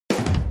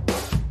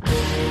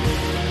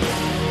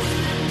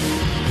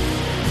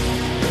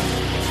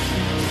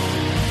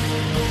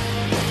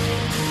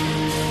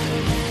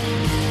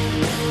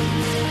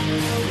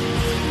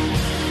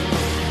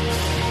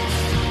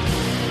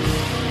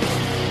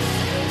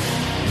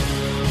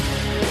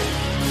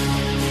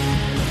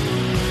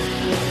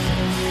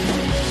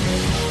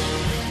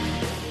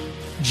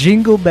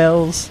Jingle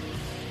bells.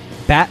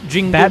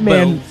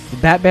 Batman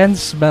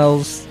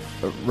smells.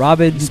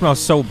 Robin. You smell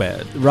so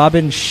bad.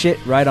 Robin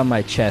shit right on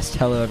my chest.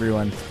 Hello,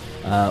 everyone.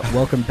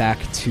 Welcome back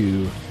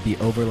to the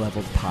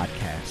Overleveled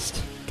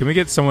podcast. Can we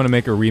get someone to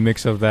make a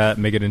remix of that,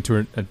 make it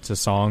into a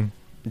song?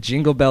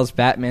 Jingle bells,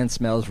 Batman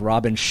smells,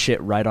 Robin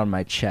shit right on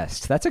my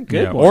chest. That's a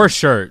good one. Or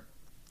shirt.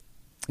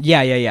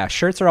 Yeah.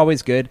 Shirts are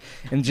always good,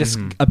 and just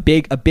a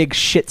big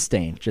shit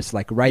stain, just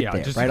like right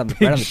there, right on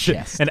the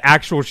chest. An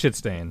actual shit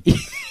stain.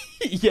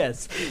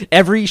 Yes,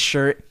 every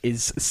shirt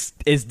is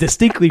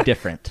distinctly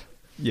different.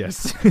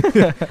 Yes,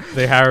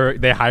 they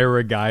hire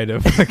a guy to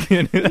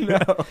fucking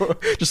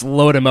just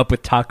load him up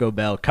with Taco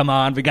Bell. Come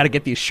on, we got to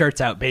get these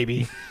shirts out,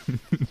 baby.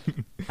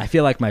 I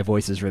feel like my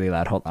voice is really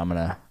loud. Hold on, I'm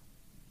gonna.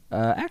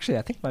 Actually,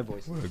 I think my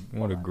voice.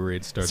 What a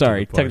great start.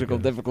 Sorry, to the technical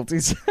podcast.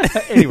 difficulties.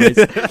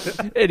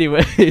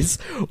 anyways,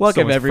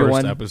 welcome Someone's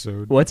everyone. First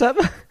episode. What's up?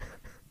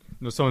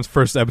 No, someone's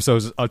first episode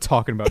is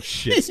talking about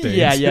shit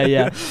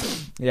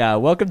stains. Yeah.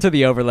 Welcome to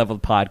the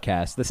Overleveled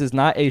podcast. This is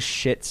not a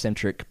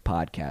shit-centric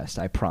podcast,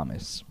 I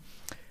promise.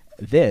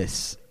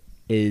 This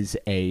is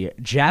a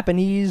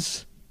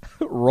Japanese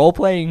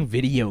role-playing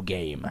video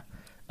game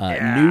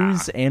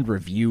news and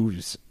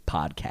reviews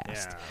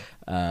podcast.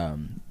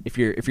 If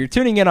you're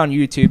tuning in on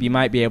YouTube, you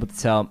might be able to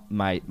tell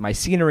my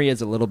scenery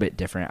is a little bit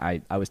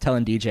different. I was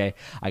telling DJ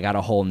I got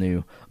a whole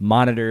new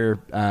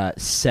monitor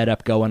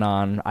setup going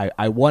on.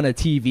 I won a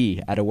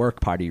TV at a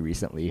work party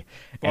recently,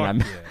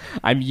 and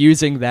I'm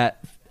using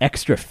that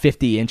extra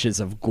 50 inches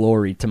of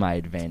glory to my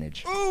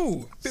advantage.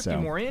 Ooh, 50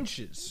 more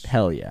inches.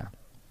 Hell yeah.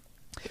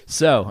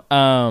 So,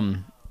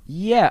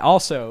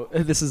 also,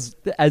 this is,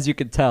 as you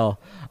can tell,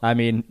 I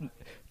mean,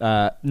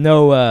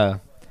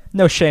 no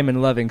shame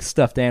in loving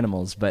stuffed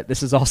animals, but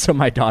this is also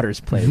my daughter's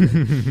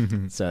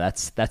playlist. So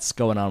that's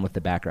going on with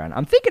the background.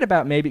 I'm thinking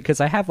about maybe, because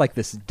I have like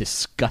this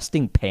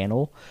disgusting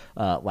panel,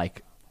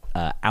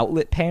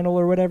 outlet panel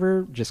or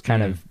whatever, just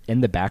kind of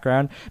in the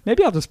background.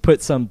 Maybe I'll just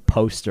put some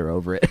poster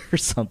over it or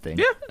something.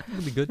 Yeah,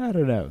 that'd be good. I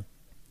don't know.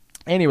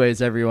 Anyways,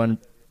 everyone,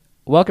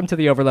 welcome to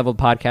the Overleveled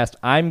podcast.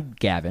 I'm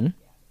Gavin.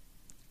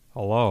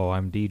 Hello,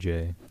 I'm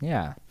DJ.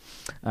 Yeah.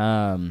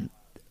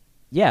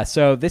 Yeah,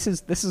 so this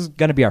is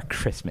going to be our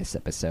Christmas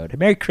episode.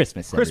 Merry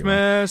Christmas, everyone.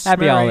 Christmas, Happy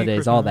Merry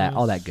holidays, Christmas.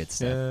 all that good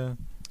stuff.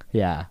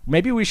 Yeah.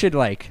 Maybe we should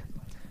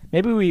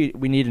maybe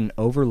we need an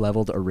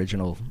Overleveled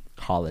original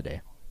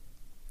holiday.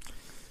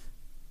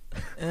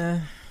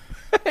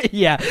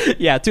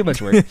 Yeah, too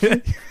much work.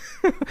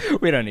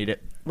 We don't need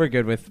it. We're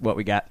good with what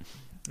we got.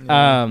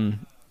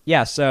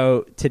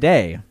 So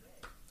today,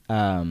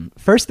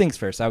 first things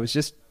first, I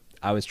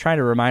was trying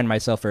to remind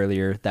myself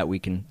earlier that we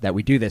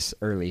do this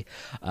early.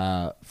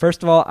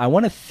 First of all, I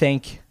want to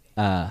thank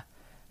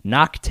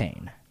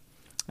Noctane.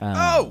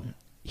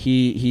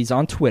 He's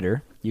on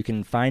Twitter. You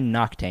can find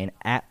Noctane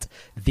at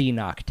the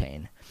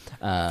Noctane.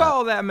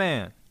 Follow that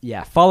man.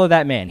 Yeah, follow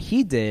that man.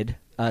 He did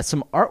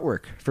some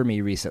artwork for me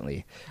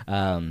recently.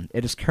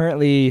 It is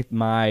currently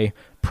my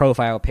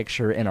profile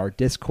picture in our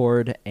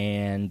Discord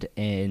and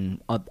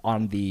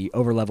on the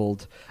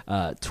Overleveled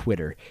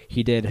Twitter.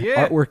 He did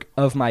artwork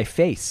of my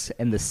face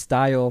in the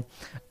style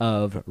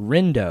of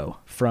Rindo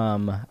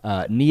from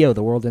Neo: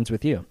 The World Ends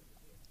With You.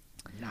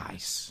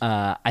 Nice.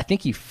 I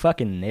think he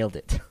fucking nailed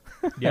it.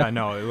 Yeah,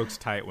 no, it looks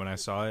tight. When I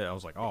saw it, I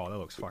was like, oh, that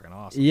looks fucking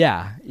awesome.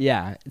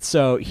 Yeah.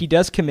 So he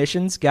does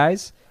commissions,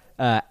 guys.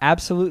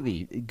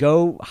 Absolutely.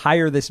 Go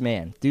hire this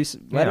man.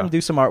 Let him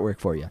do some artwork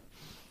for you.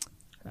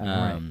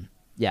 Right.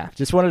 Yeah,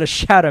 just wanted to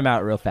shout him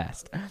out real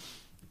fast.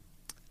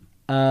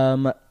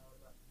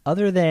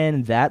 Other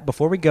than that,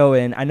 before we go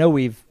in, I know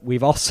we've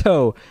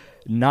also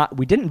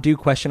we didn't do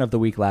question of the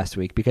week last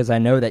week because I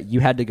know that you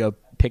had to go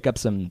pick up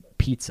some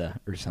pizza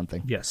or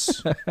something.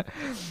 Yes.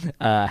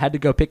 Had to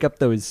go pick up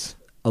those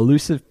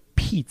elusive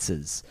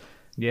pizzas.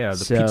 Yeah,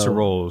 the pizza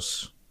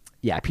rolls.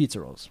 Yeah,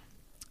 pizza rolls.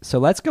 So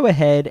let's go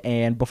ahead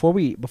and before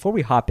we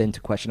hop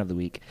into question of the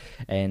week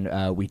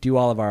and we do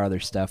all of our other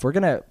stuff, we're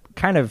gonna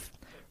kind of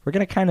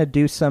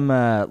do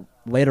some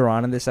later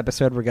on in this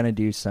episode. We're gonna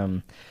do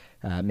some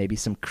maybe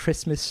some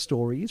Christmas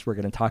stories. We're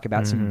gonna talk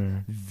about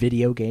some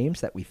video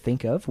games that we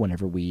think of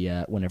whenever we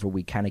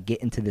kind of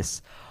get into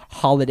this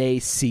holiday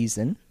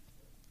season,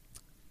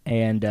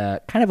 and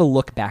kind of a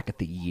look back at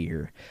the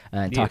year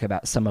and talk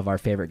about some of our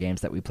favorite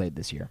games that we played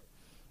this year.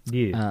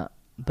 Yeah.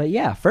 But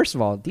yeah, first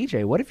of all,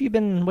 DJ, what you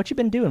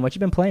been doing? What you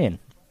been playing?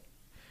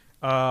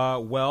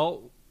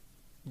 Well,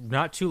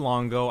 not too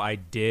long ago, I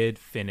did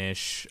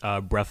finish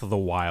Breath of the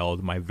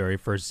Wild, my very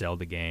first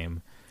Zelda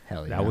game.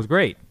 Hell yeah. That was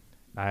great.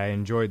 I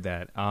enjoyed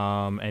that.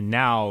 And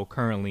now,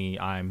 currently,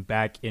 I'm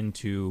back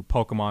into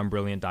Pokemon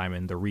Brilliant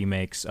Diamond, the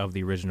remakes of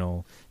the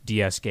original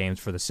DS games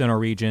for the Sinnoh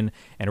region.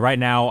 And right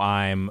now,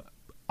 I'm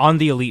on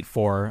the Elite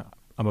Four.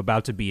 I'm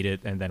about to beat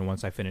it, and then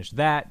once I finish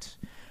that,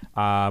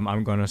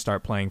 I'm going to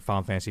start playing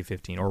Final Fantasy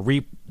 15, or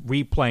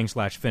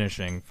replaying /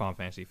 finishing Final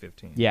Fantasy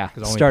 15. Yeah,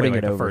 because I only starting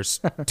played, it the over.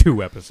 first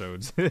 2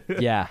 episodes.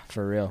 Yeah,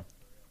 for real.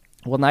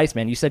 Well, nice,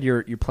 man. You said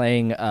you're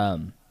playing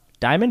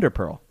Diamond or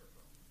Pearl?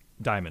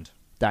 Diamond.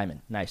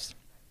 Nice.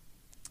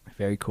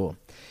 Very cool.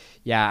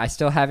 Yeah, I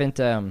still haven't.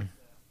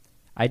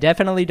 I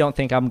definitely don't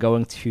think I'm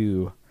going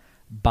to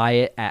buy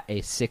it at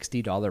a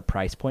 $60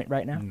 price point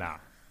right now. Nah.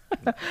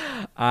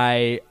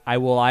 I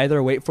will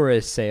either wait for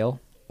a sale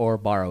or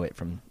borrow it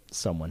from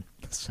someone.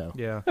 So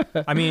Yeah.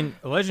 I mean,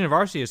 Legend of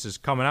Arceus is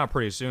coming out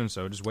pretty soon,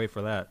 so just wait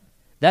for that.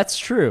 that's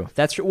true.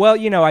 That's true.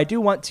 Well, I do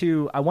want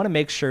to. I want to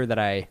make sure that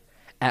I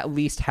at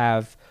least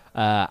have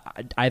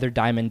either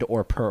Diamond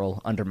or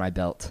Pearl under my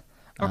belt.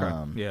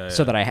 Okay. Yeah,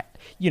 So yeah.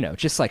 that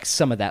just like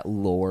some of that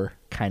lore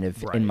kind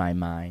of Right. in my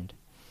mind.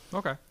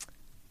 Okay.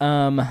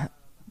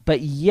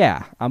 But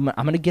yeah, I'm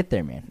gonna get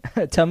there, man.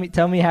 tell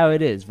me how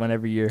it is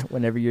whenever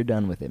you're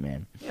done with it,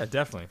 man. Yeah,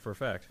 definitely, for a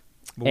fact.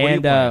 But what are you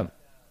And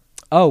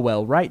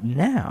playing? right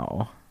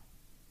now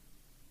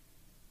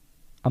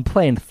I'm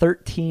playing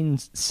 13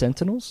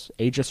 Sentinels,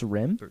 Aegis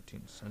Rim.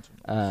 13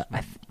 Sentinels.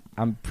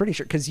 I'm pretty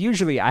sure because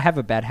usually I have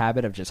a bad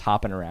habit of just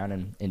hopping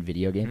around in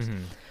video games.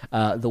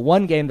 The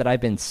one game that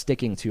I've been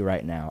sticking to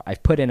right now,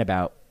 I've put in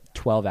about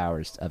 12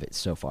 hours of it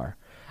so far.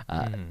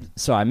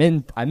 So I'm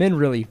in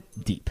really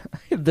deep.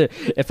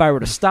 If I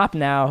were to stop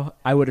now,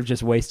 I would have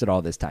just wasted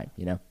all this time,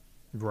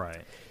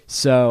 Right.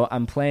 So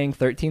I'm playing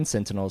 13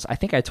 Sentinels. I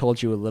think I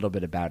told you a little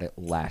bit about it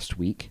last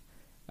week.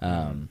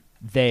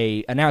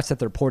 They announced that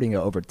they're porting it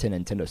over to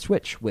Nintendo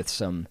Switch with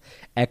some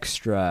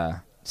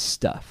extra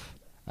stuff.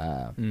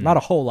 Not a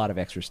whole lot of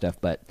extra stuff,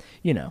 but,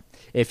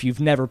 if you've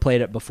never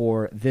played it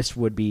before, this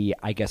would be,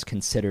 I guess,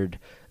 considered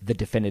the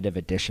definitive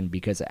edition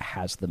because it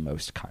has the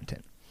most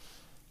content.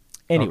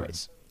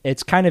 Anyways,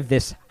 It's kind of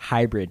this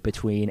hybrid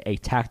between a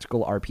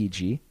tactical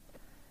RPG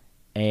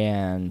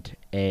and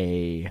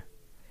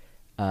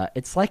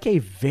it's like a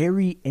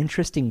very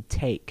interesting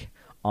take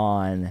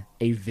on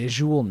a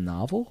visual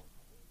novel.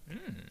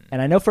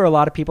 And I know for a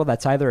lot of people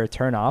that's either a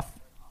turn off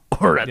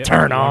or a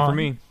turn on. For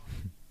me.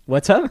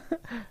 What's up?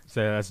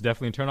 So that's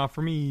definitely a turn off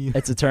for me.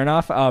 It's a turn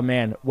off? Oh,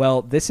 man.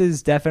 Well, this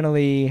is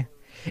definitely...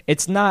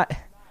 It's not...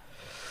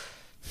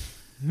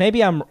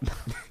 Maybe I'm...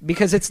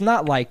 Because it's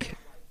not like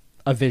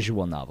a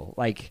visual novel.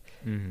 Like,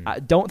 I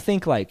don't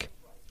think like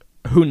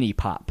Huni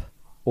Pop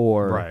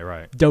or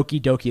Right.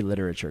 Doki Doki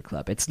Literature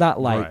Club. It's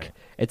not like... Right.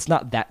 It's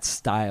not that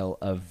style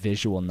of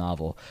visual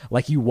novel.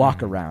 Like, you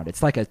walk around.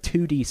 It's like a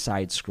 2D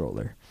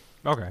side-scroller.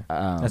 Okay.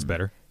 That's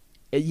better.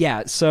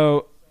 Yeah,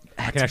 so...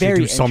 I can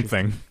actually do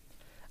something.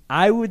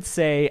 I would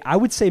say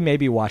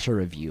maybe watch a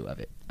review of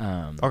it.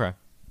 Okay.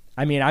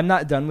 I mean, I'm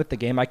not done with the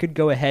game. I could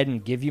go ahead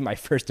and give you my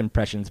first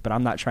impressions, but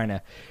I'm not trying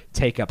to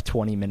take up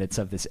 20 minutes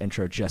of this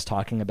intro just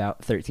talking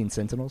about 13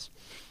 Sentinels.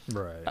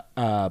 Right.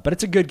 But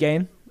it's a good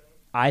game.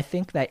 I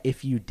think that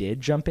if you did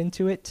jump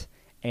into it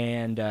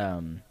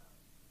and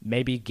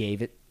maybe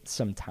gave it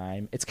some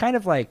time, it's kind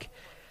of like,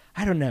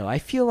 I don't know. I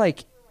feel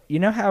like,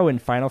 how in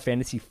Final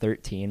Fantasy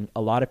 13,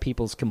 a lot of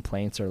people's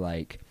complaints are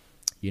like,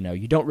 you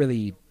don't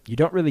really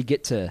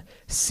get to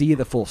see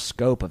the full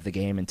scope of the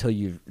game until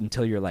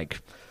you're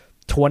like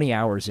 20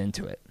 hours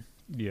into it.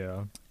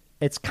 Yeah.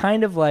 It's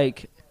kind of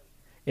like,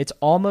 it's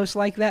almost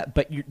like that,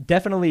 but you're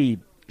definitely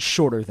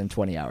shorter than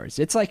 20 hours.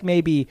 It's like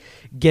maybe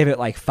give it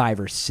like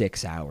 5 or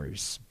 6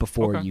 hours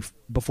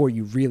before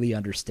you really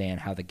understand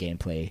how the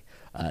gameplay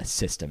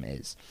system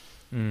is.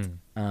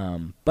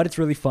 But it's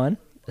really fun,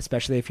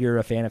 especially if you're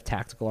a fan of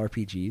tactical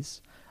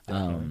RPGs.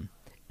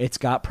 It's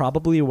got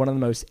probably one of the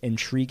most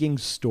intriguing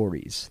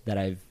stories that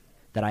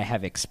I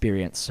have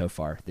experienced so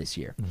far this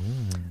year.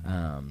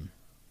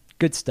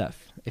 Good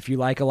stuff. If you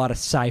like a lot of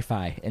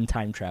sci-fi and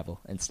time travel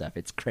and stuff,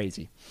 it's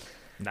crazy.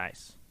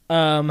 Nice.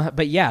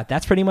 But yeah,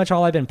 that's pretty much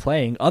all I've been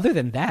playing. Other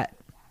than that,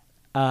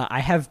 I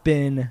have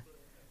been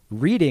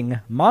reading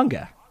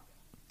manga.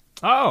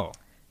 Oh.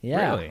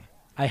 Yeah, Really?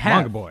 I have.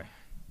 Manga boy.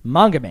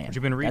 Manga man. What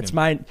you been reading? That's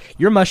mine.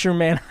 You're Mushroom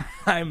Man.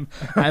 I'm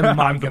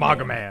manga,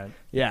 Manga man.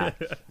 Yeah.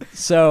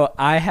 So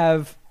I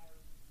have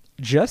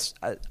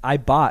I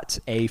bought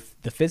the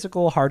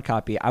physical hard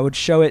copy. I would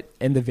show it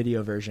in the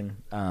video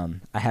version. I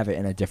have it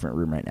in a different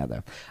room right now,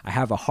 though. I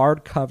have a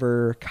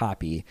hardcover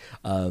copy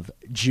of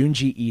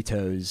Junji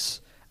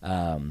Ito's.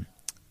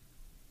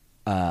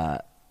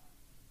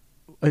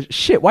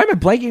 Shit! Why am I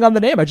blanking on the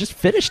name? I just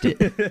finished it.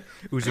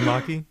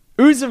 Uzumaki?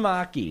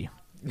 Uzumaki.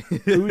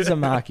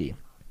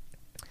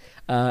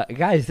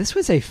 Guys, this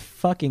was a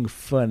fucking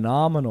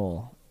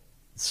phenomenal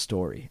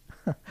story.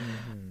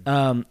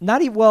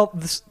 Not even well.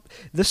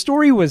 The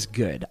story was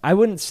good. I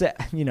wouldn't say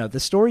the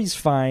story's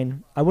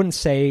fine. I wouldn't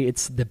say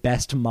it's the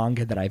best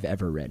manga that I've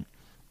ever read.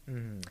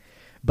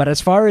 But as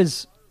far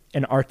as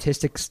an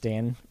artistic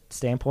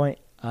standpoint,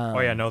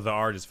 The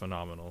art is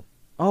phenomenal.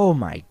 oh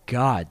my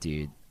god,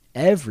 dude!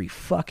 Every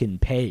fucking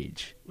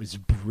page was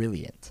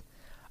brilliant.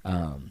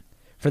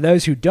 For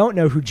those who don't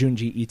know who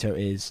Junji Ito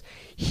is,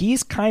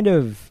 he's kind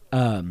of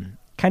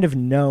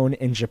known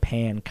in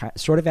Japan,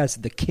 sort of as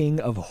the king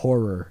of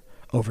horror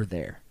over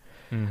there.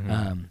 In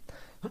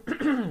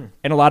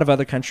a lot of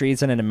other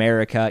countries and in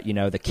America,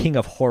 the king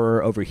of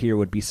horror over here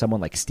would be someone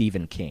like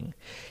Stephen King.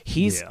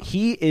 He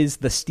is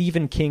the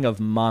Stephen King of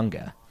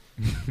manga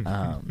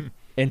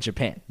in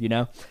Japan.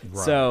 Right.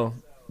 So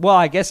well,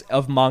 I guess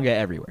of manga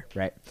everywhere,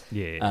 right?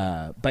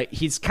 Yeah. But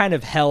he's kind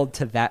of held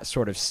to that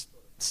sort of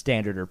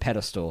standard or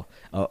pedestal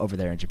over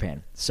there in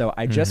Japan. So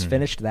I just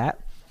finished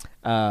that.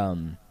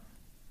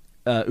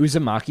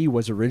 Uzumaki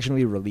was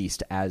originally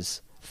released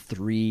as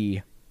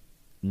three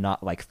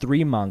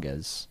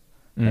mangas,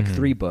 like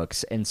 3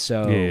 books, and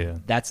so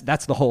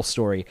that's the whole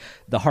story.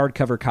 The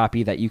hardcover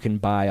copy that you can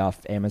buy off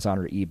Amazon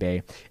or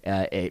eBay,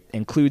 it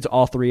includes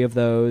all 3 of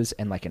those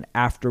and like an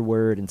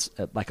afterword and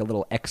like a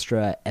little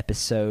extra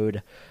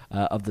episode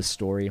of the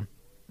story.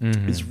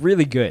 It's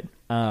really good.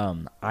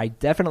 I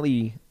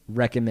definitely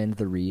recommend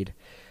the read.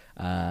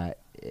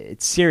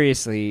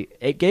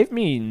 It gave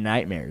me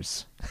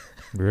nightmares.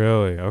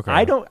 Really? Okay.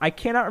 I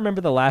cannot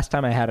remember the last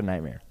time I had a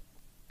nightmare.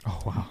 Oh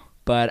wow.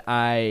 But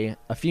a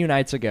few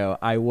nights ago,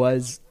 I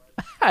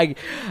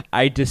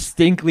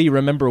distinctly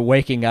remember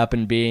waking up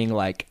and being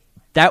like,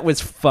 that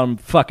was from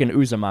fucking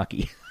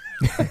Uzumaki.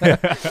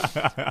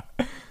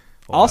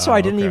 Also,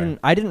 I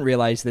didn't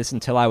realize this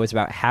until I was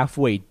about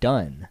halfway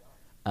done.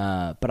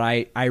 But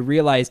I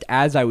realized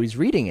as I was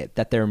reading it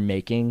that they're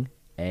making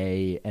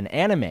an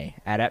anime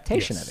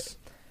adaptation of it.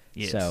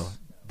 Yes. So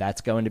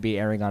that's going to be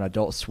airing on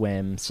Adult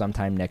Swim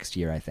sometime next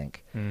year, I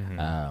think.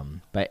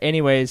 But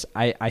anyways,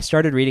 I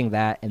started reading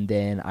that, and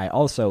then I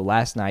also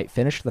last night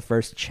finished the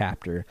first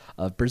chapter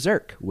of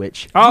Berserk,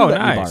 which you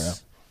let me borrow.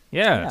 Yes.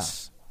 Yeah.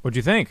 What'd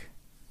you think?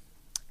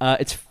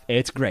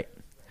 It's great.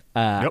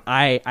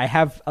 I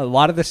have a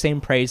lot of the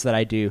same praise that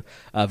I do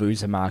of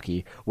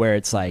Uzumaki, where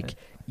it's like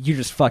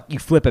you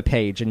flip a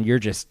page and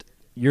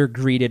you're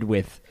greeted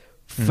with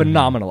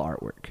phenomenal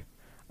artwork.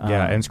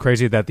 Yeah, and it's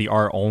crazy that the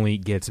art only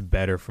gets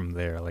better from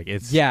there. Like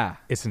it's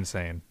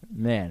insane,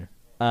 man.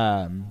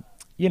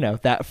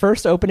 That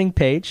first opening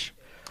page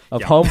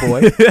of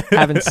Homeboy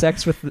having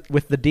sex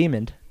with the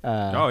demon.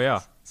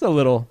 It's a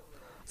little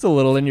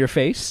in your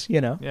face,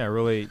 Yeah,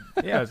 really.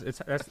 Yeah,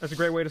 that's a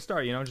great way to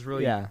start. Just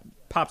really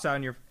pops out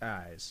in your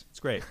eyes. It's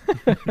great.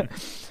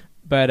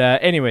 But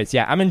anyways,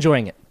 I'm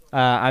enjoying it.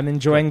 I'm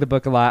enjoying the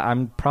book a lot.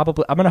 I'm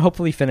gonna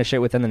hopefully finish it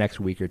within the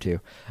next week or 2.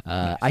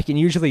 I can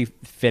usually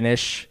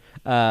finish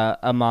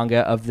a manga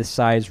of this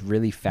size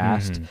really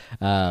fast,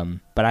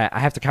 but I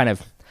have to kind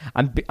of.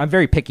 I'm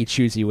very picky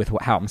choosy with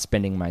how I'm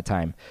spending my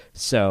time.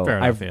 So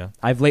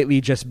I've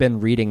lately just been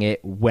reading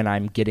it when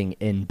I'm getting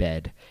in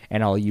bed,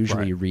 and I'll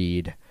usually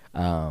read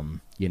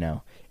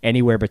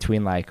anywhere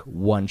between like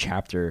 1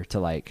 chapter to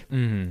like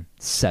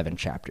 7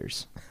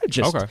 chapters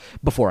just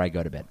before I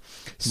go to bed.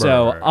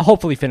 So I'll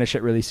hopefully finish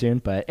it really soon.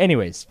 But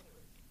anyways,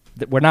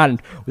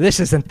 this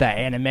isn't the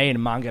anime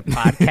and manga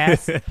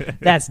podcast.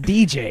 That's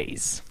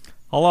DJ's.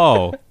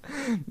 Hello.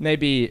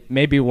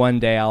 Maybe one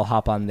day I'll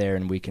hop on there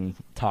and we can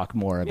talk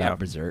more about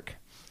Berserk.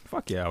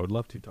 Fuck yeah, I would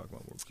love to talk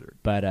about Berserk.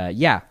 But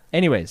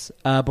anyways,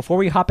 before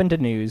we hop into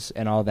news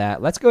and all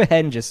that, let's go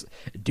ahead and just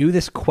do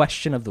this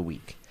question of the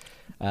week.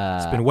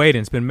 It's been waiting.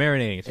 It's been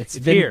marinating. It's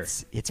here.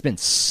 It's been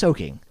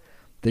soaking.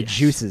 The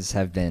juices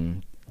have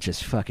been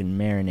just fucking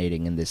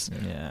marinating in this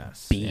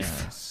beef.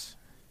 Yes.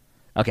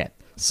 Okay,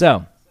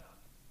 so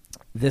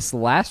this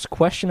last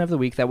question of the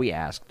week that we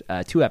asked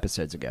 2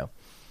 episodes ago.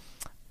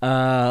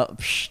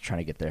 Trying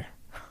to get there.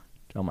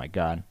 Oh my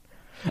god.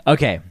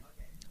 Okay,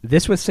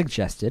 this was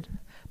suggested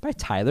by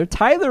Tyler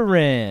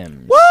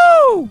Rims.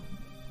 Woo!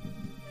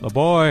 A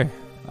boy.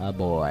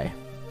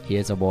 He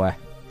is a boy.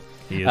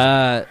 He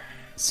is.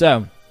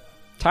 So,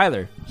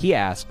 Tyler, he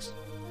asks,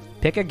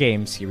 pick a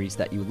game series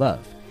that you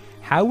love.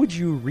 How would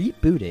you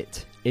reboot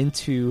it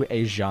into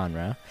a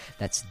genre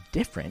that's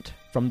different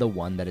from the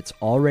one that it's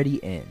already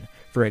in?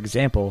 For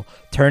example,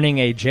 turning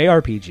a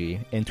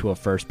JRPG into a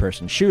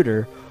first-person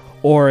shooter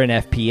or an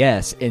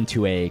FPS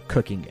into a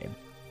cooking game.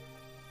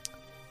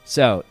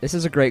 So, this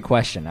is a great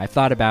question. I've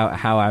thought about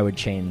how I would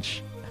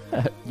change,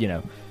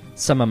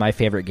 some of my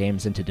favorite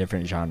games into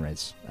different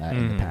genres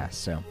in the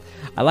past. So,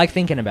 I like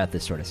thinking about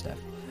this sort of stuff.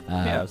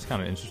 It's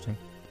kind of interesting.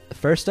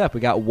 First up, we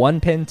got One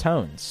Pin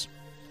Tones.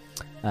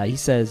 He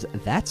says,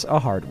 that's a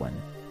hard one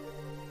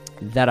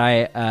that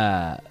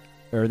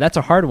that's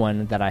a hard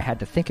one that I had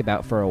to think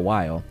about for a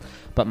while,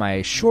 but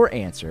my short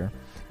answer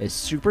is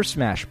Super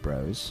Smash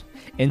Bros.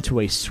 Into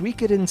a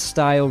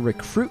Suikoden-style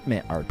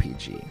recruitment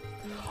RPG.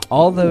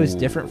 All those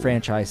different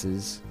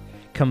franchises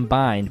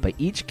combined, but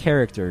each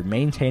character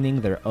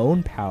maintaining their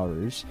own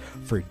powers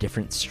for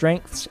different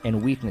strengths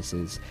and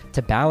weaknesses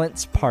to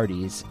balance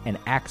parties and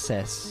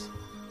access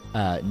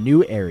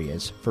new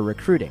areas for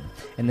recruiting.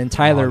 And then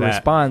Tyler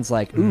responds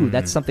like, ooh,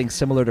 that's something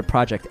similar to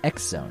Project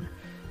X Zone.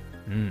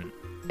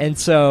 And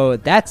so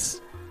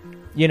that's,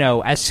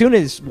 as soon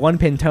as One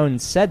Pin Tone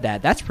said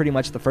that, that's pretty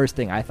much the first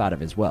thing I thought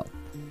of as well.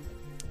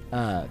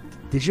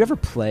 Did you ever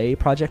play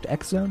Project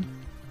X Zone?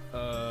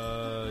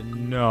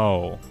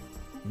 No.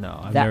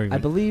 I've never even...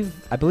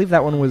 I believe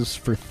that one was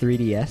for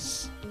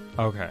 3DS.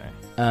 Okay.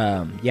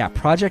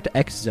 Project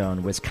X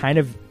Zone was kind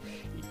of,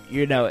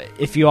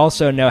 if you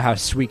also know how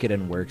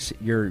Suikoden works,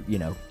 you're,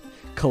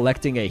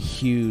 collecting a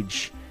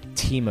huge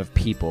team of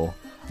people.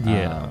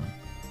 Yeah.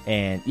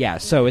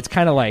 So it's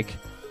kind of like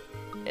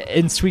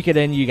in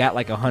Suikoden you got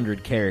like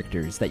 100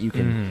 characters that you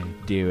can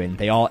do, and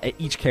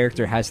each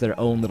character has their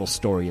own little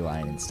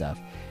storyline and stuff.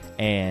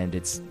 And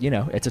it's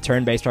it's a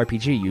turn-based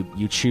RPG.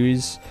 You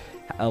choose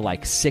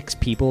like 6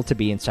 people to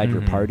be inside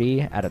your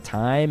party at a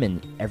time,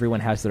 and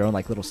everyone has their own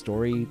like little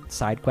story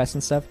side quests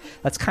and stuff.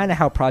 That's kind of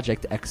how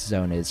Project X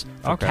Zone is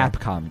for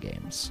Capcom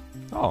games.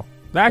 Oh,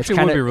 that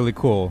actually would be really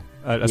cool.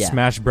 A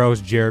Smash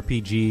Bros.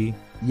 JRPG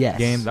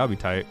game, that would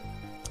be tight.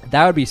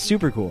 That would be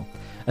super cool,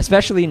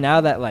 especially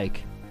now that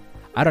like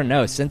I don't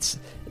know, since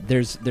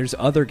there's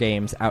other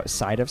games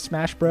outside of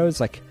Smash Bros.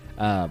 Like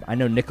I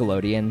know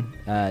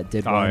Nickelodeon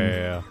did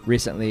one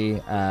recently.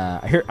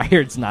 I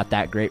hear it's not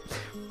that great.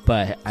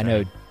 But I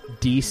know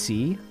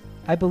DC,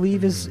 I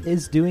believe,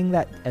 is doing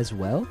that as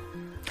well.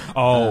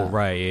 Oh,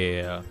 right,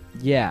 yeah.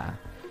 Yeah.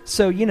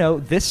 So,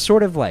 this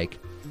sort of, like,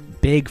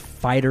 big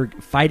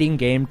fighting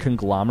game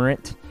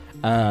conglomerate,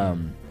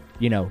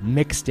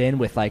 mixed in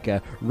with, like,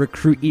 a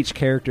recruit each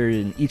character,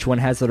 and each one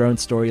has their own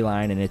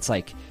storyline, and it's,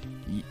 like,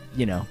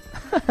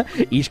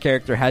 each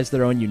character has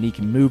their own unique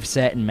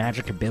moveset and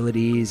magic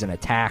abilities and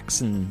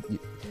attacks and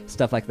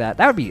stuff like that.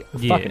 That would be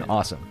fucking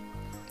awesome.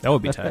 That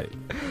would be tight.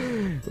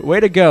 Way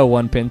to go,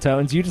 One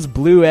Pintones. You just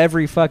blew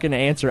every fucking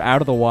answer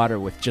out of the water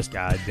with just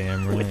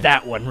goddamn right. With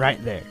that one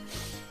right there.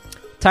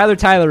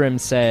 Tylerim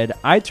said,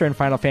 I turned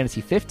Final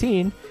Fantasy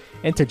 15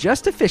 into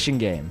just a fishing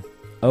game.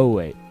 Oh,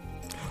 wait.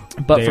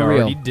 But they for real.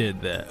 They already did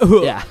that.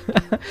 Yeah.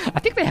 I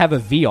think they have a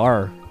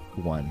VR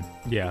one.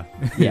 Yeah.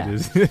 Yeah. It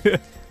is.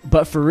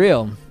 But for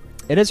real,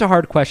 it is a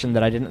hard question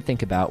that I didn't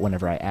think about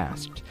whenever I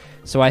asked.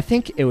 So I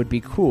think it would be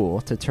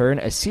cool to turn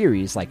a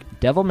series like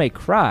Devil May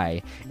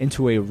Cry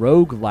into a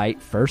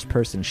roguelite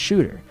first-person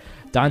shooter.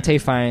 Dante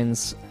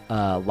finds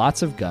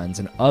lots of guns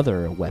and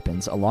other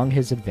weapons along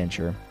his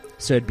adventure,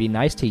 so it'd be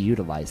nice to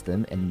utilize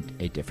them in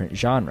a different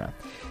genre.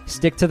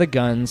 Stick to the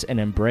guns and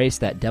embrace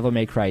that Devil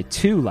May Cry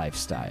 2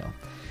 lifestyle.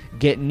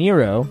 Get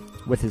Nero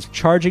with his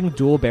charging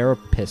dual-barrel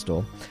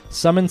pistol.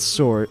 Summon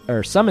swords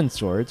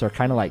are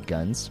kind of like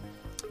guns.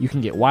 You can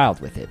get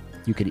wild with it.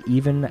 You could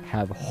even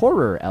have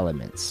horror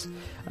elements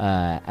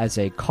as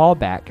a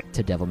callback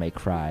to Devil May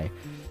Cry,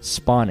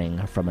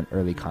 spawning from an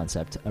early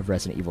concept of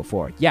Resident Evil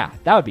 4. Yeah,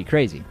 that would be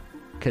crazy.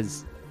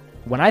 Because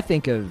when I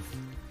think of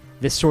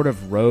this sort of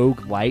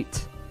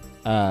roguelite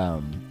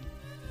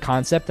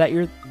concept that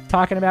you're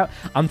talking about,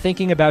 I'm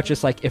thinking about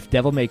just like if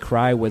Devil May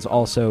Cry was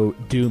also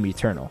Doom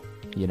Eternal,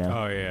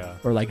 Oh, yeah.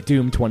 Or like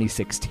Doom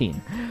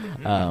 2016.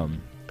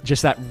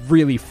 Just that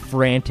really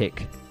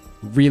frantic,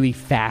 really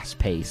fast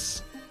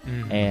pace.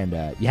 And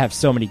you have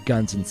so many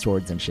guns and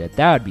swords and shit.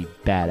 That would be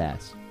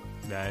badass.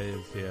 That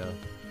is,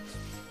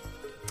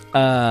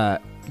 yeah.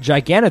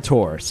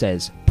 Giganator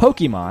says,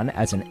 Pokemon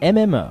as an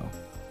MMO.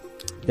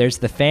 There's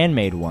the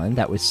fan-made one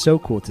that was so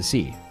cool to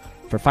see.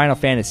 For Final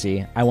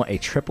Fantasy, I want a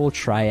triple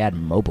triad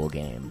mobile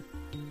game.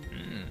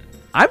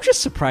 I'm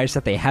just surprised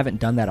that they haven't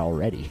done that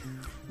already.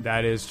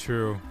 That is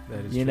true.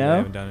 That is true. They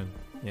haven't done it.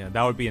 Yeah,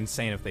 that would be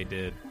insane if they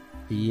did.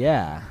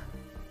 Yeah.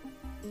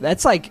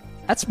 That's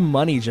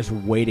money just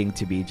waiting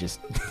to be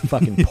just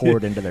fucking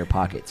poured into their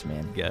pockets,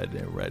 man.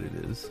 Goddamn right it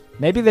is.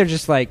 Maybe they're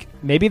just like,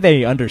 maybe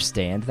they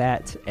understand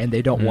that and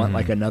they don't want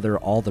like another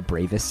All the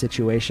Bravest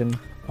situation.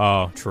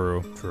 Oh,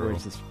 true. Where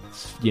it's just,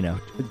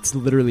 it's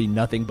literally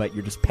nothing but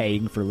you're just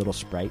paying for little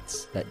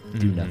sprites that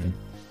do nothing.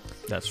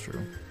 That's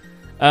true.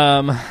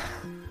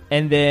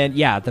 And then,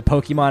 the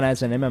Pokemon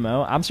as an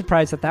MMO, I'm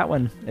surprised that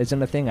one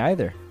isn't a thing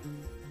either.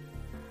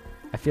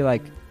 I feel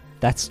like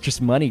that's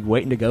just money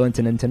waiting to go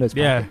into Nintendo's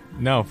pocket. Yeah,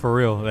 no, for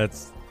real.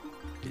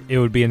 It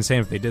would be insane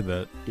if they did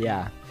that.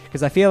 Yeah,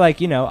 because I feel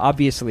like,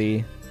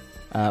 obviously,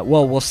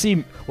 we'll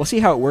see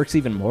how it works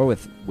even more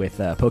with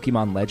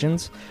Pokemon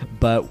Legends,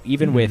 but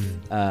even with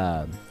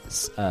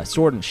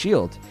Sword and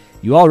Shield,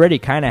 you already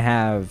kind of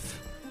have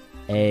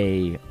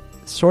a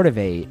sort of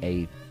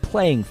a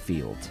playing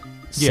field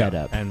set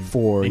up and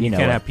for, and you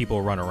can have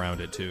people run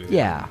around it too.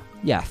 Yeah,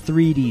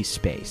 3D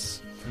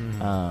space.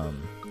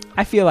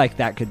 I feel like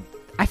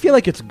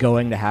it's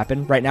going to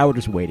happen. Right now we're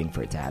just waiting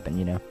for it to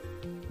happen,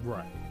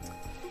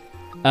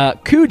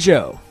 Right.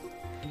 Cujo.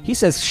 He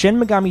says Shin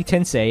Megami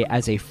Tensei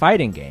as a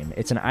fighting game.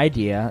 It's an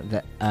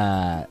idea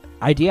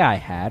I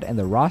had, and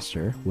the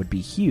roster would be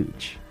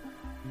huge.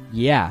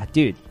 Yeah,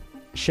 dude.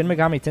 Shin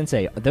Megami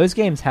Tensei. Those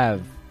games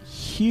have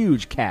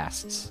huge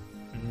casts.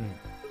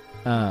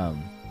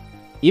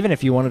 Even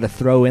if you wanted to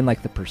throw in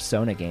like the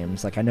Persona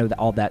games, like I know that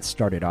all that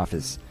started off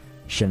as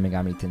Shin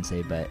Megami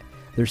Tensei, but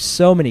there's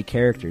so many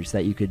characters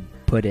that you could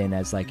put in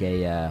as like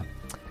a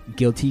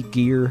Guilty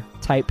Gear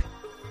type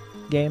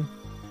game.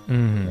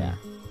 Yeah,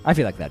 I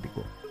feel like that'd be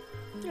cool.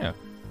 Yeah.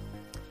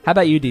 How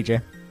about you,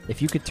 DJ?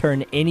 If you could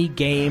turn any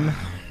game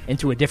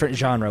into a different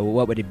genre,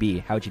 what would it be?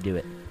 How would you do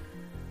it?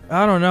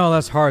 I don't know.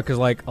 That's hard because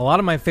like a lot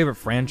of my favorite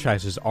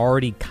franchises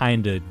already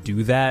kind of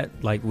do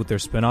that, like with their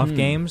spin-off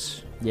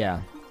games.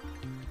 Yeah.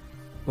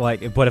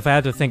 Like, but if I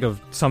had to think of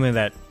something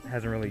that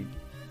hasn't really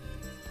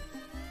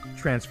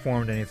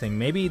transformed anything,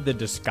 maybe the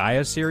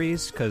Disgaea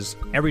series, because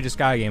every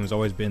Disgaea game has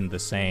always been the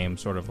same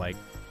sort of like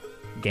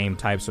game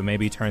type. So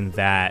maybe turn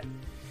that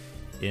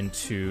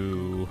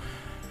into.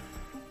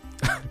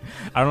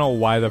 I don't know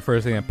why the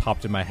first thing that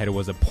popped in my head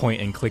was a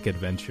point-and-click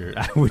adventure.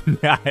 I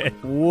would not.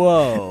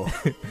 Whoa.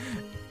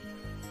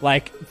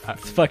 Like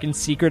fucking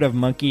Secret of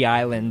Monkey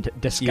Island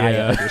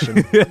Disgaea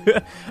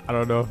edition. I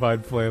don't know if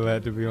I'd play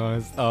that, to be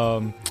honest.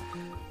 But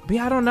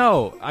yeah, I don't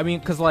know. I mean,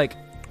 because like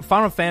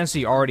Final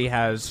Fantasy already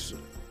has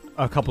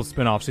a couple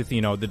spin-offs with,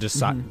 you know, the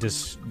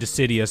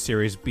Dissidia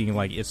series being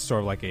like, it's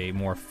sort of like a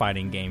more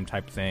fighting game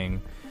type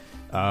thing.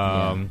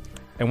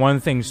 And one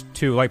of the things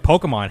too, like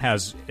Pokemon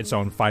has its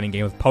own fighting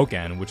game with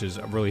Pokken, which is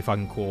really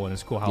fucking cool. And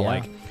it's cool how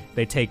like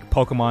they take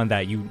Pokemon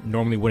that you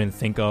normally wouldn't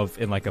think of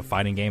in like a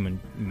fighting game and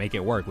make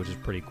it work, which is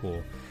pretty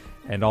cool.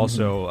 And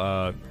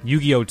also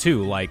Yu-Gi-Oh!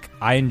 Too. Like,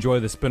 I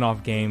enjoy the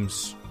spin-off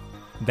games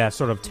that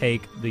sort of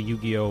take the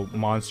Yu-Gi-Oh!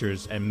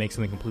 Monsters and make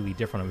something completely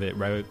different of it,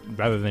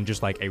 rather than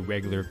just like a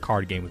regular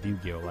card game with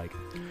Yu-Gi-Oh! Like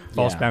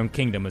Falsebound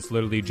Kingdom, it's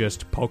literally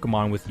just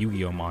Pokemon with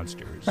Yu-Gi-Oh!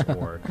 Monsters,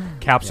 or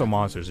Capsule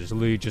Monsters, it's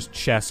literally just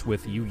chess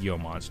with Yu-Gi-Oh!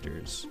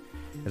 Monsters.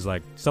 It's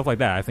like stuff like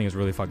that. I think is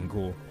really fucking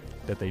cool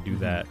that they do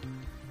that.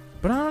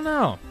 But I don't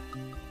know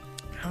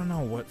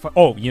what.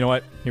 Oh, you know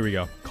what? Here we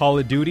go. Call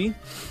of Duty.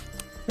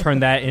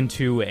 Turn that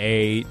into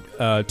a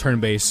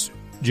turn-based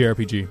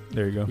JRPG.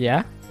 There you go.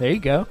 Yeah, there you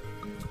go.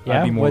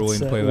 Yeah, I'd be more willing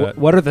to play that.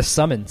 What are the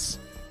summons?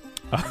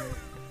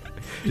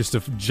 Just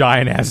a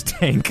giant ass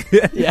tank.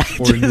 Yeah,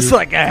 just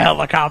like a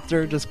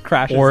helicopter just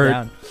crashes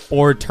down.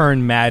 Or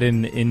turn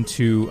Madden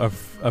into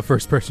a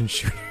first person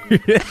shooter.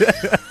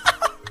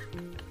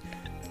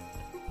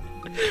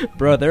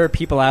 Bro, there are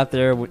people out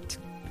there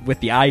with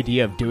the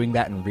idea of doing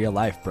that in real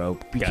life, bro.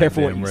 Be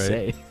careful what you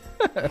say.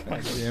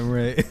 Damn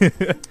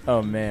right.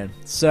 Oh man.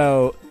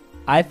 So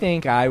I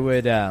think I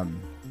would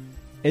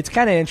it's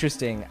kind of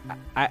interesting.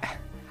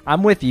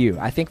 I'm with you.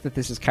 I think that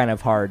this is kind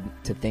of hard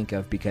to think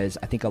of because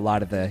I think a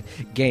lot of the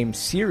game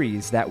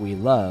series that we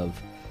love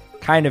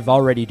kind of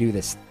already do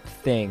this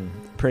thing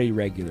pretty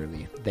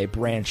regularly. They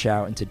branch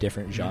out into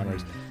different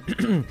genres.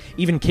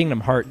 Even Kingdom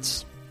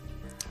Hearts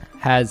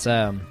has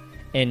in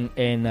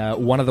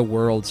one of the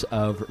worlds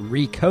of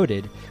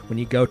Recoded, when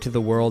you go to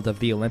the world of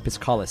the Olympus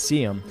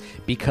Coliseum,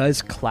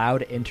 because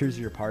Cloud enters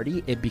your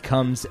party, it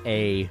becomes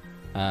a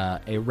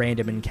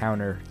random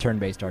encounter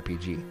turn-based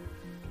RPG.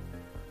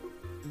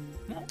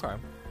 Okay.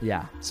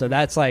 Yeah, so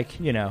that's like,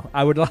 you know,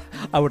 I would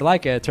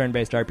like a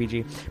turn-based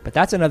RPG, but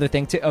that's another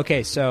thing too.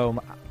 Okay,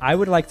 so I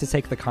would like to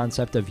take the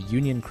concept of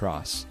Union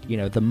Cross, you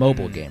know, the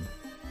mobile game,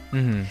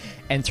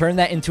 and turn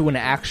that into an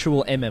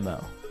actual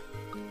MMO.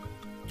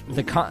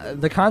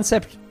 The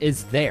concept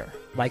is there.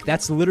 Like,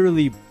 that's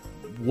literally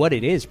what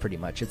it is, pretty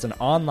much. It's an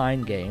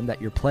online game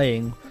that you're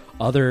playing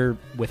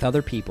with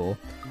other people.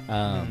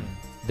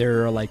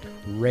 There are like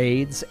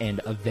raids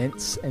and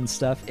events and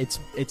stuff.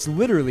 It's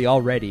literally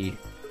already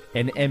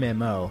an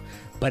MMO,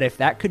 but if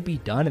that could be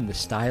done in the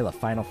style of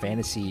Final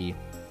Fantasy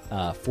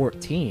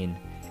 14,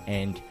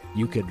 and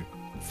you could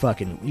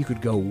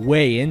go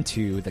way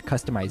into the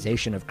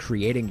customization of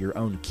creating your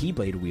own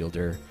Keyblade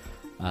wielder,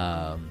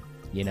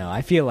 you know,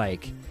 I feel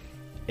like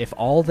if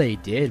all they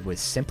did was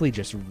simply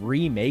just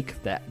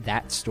remake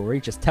that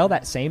story, just tell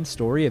that same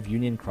story of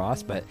Union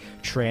Cross, but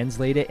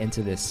translate it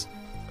into this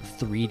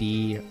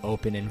 3D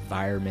open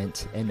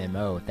environment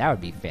MMO, that would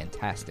be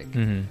fantastic.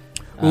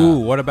 Ooh,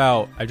 what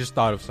about, I just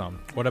thought of some.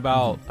 What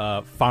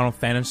about Final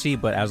Fantasy,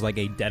 but as like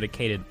a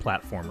dedicated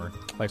platformer,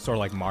 like sort of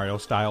like Mario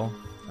style?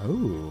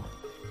 Ooh.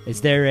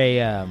 Is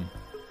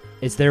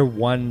there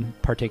one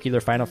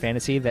particular Final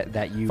Fantasy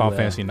that you... Final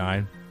Fantasy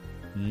 9.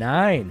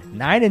 9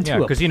 into a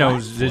because, you know,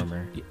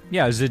 platformer.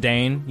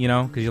 Zidane, you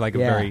know, because you're like a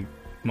very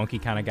monkey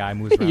kind of guy,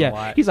 moves around a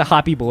lot. He's a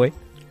hoppy boy.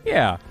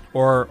 Yeah,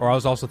 or I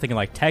was also thinking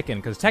like Tekken,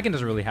 because Tekken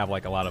doesn't really have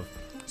like a lot of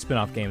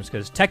spin-off games,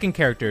 because Tekken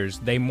characters,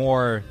 they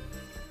more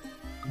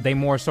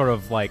sort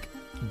of like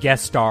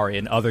guest star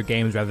in other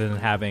games rather than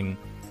having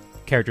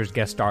characters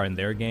guest star in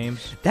their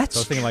games. That's so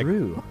I was thinking,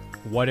 true. Like,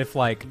 what if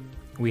like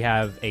we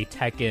have a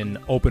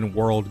Tekken open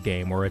world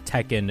game or a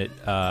Tekken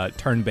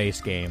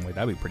turn-based game? Like,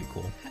 that'd be pretty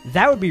cool.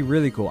 That would be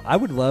really cool. I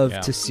would love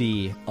to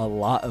see a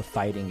lot of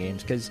fighting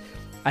games, because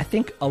I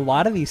think a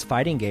lot of these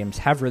fighting games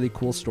have really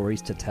cool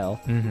stories to tell,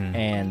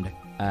 and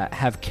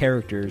have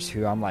characters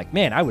who I'm like,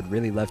 man, I would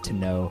really love to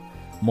know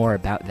more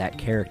about that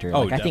character.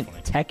 Oh, like, I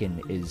definitely.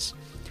 think Tekken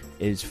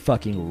is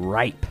fucking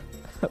ripe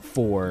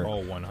for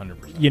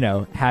 100%. You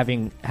know,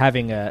 having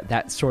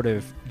that sort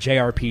of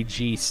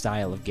JRPG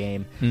style of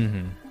game,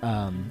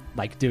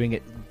 like doing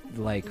it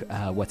like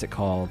what's it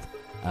called?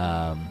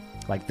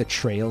 Like the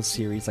Trails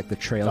series, like the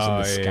Trails in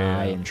the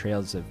Sky and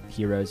Trails of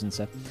Heroes and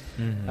stuff.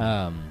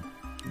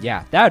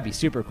 Yeah, that would be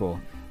super cool.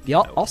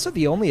 Also,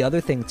 the only other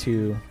thing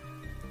too,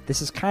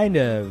 this is kind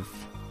of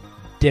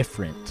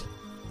different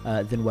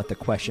than what the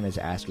question is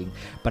asking,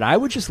 but I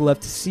would just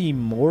love to see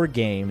more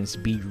games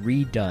be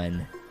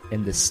redone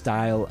in the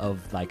style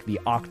of like the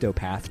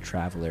Octopath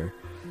Traveler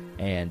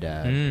and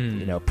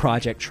you know,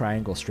 Project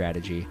Triangle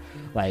Strategy,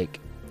 like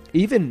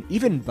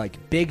even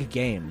like big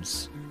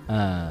games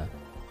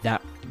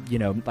that, you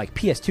know, like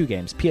PS2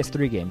 games,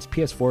 PS3 games,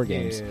 PS4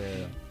 games,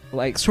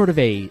 like sort of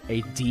a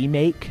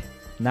demake,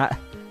 not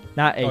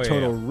not a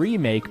total yeah.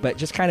 remake, but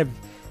just kind of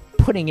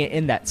putting it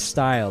in that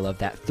style of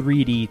that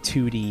 3D,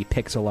 2D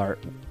pixel art.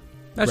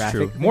 That's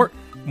graphic. true.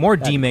 More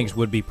That'd be demakes cool.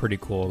 would be pretty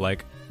cool.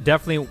 Like,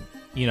 definitely,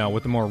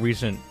 with the more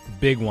recent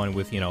big one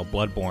with,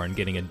 Bloodborne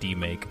getting a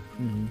demake.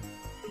 Mm-hmm.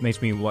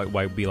 Makes me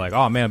be like,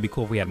 oh, man, it'd be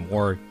cool if we had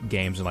more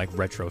games in, like,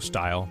 retro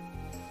style.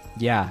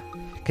 Yeah,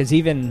 because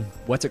even,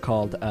 what's it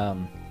called?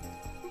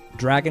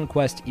 Dragon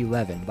Quest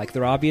 11. Like,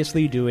 they're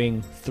obviously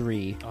doing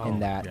 3 in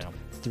that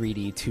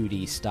 3D,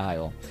 2D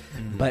style.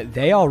 Mm-hmm. But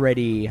they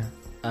already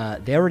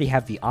have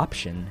the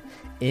option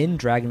in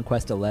Dragon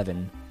Quest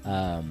 11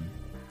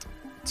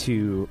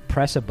 to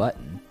press a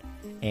button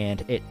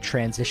and it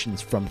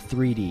transitions from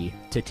 3D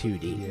to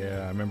 2D.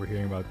 Yeah, I remember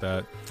hearing about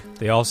that.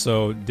 They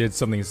also did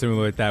something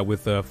similar like that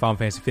with Final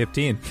Fantasy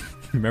 15.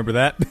 Remember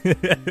that?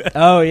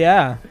 Oh,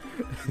 yeah.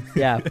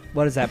 Yeah.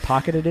 What is that,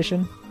 Pocket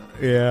Edition?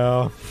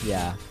 Yeah.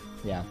 Yeah.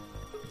 Yeah.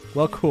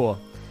 Well, cool.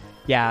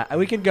 Yeah,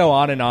 we could go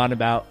on and on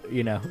about,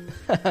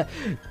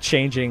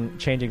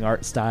 changing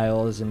art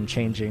styles and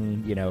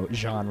changing,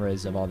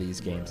 genres of all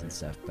these games and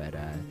stuff. But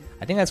I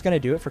think that's going to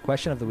do it for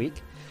Question of the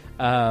Week.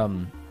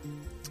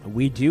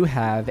 We do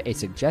have a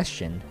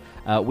suggestion.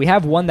 We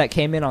have one that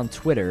came in on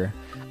Twitter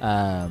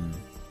from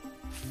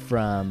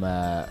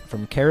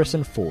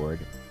Carrison Ford,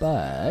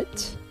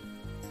 but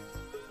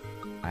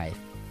I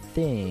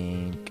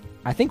think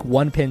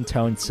One Pin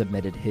Tone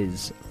submitted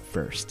his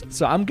first.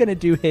 So I'm going to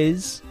do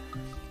his.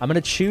 I'm going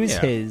to choose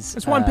his.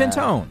 It's One Pin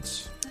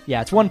Tones.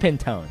 Yeah, it's One Pin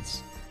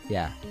Tones.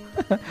 Yeah.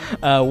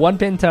 One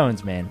Pin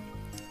Tones, man.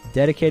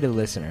 Dedicated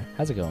listener.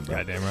 How's it going, bro?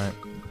 Goddamn right.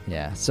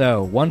 Yeah,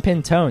 so One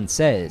Pin Tone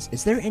says,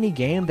 is there any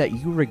game that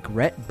you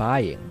regret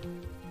buying?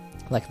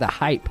 Like the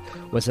hype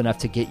was enough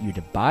to get you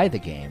to buy the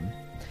game,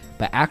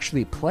 but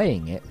actually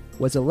playing it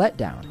was a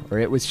letdown, or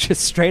it was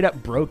just straight up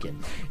broken.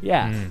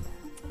 Yeah.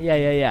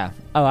 Yeah.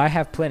 Oh, I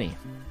have plenty.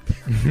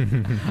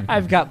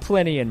 I've got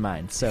plenty in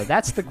mind. So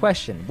that's the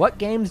question. What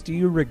games do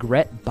you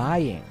regret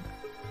buying?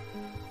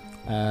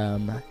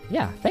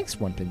 Yeah, thanks,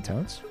 One Pin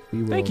Tones.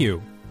 Thank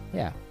you.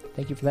 Yeah.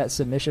 Thank you for that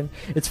submission.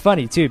 It's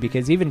funny too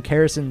because even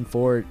Carrison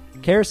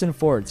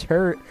Ford's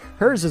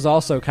hers is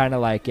also kind of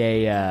like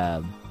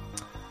a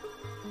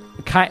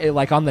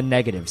like on the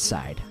negative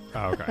side.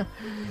 Oh, okay.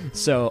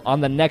 So on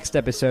the next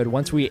episode,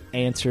 once we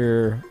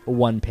answer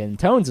One Pin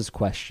Tones'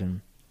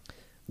 question,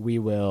 we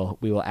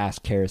will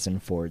ask Carrison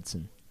Ford's,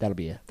 and that'll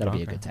be a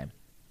good time.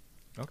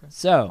 Okay.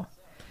 So,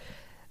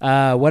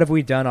 what have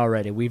we done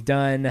already? We've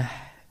done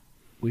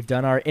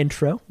our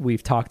intro.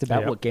 We've talked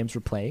about what games we're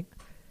playing.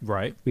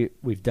 Right.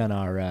 We've done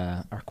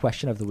our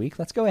question of the week.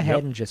 Let's go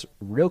ahead and just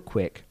real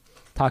quick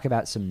talk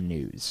about some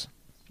news.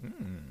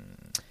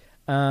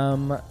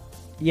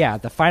 Yeah,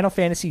 the Final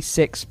Fantasy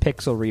VI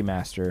Pixel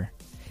Remaster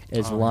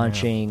is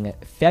launching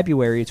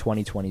February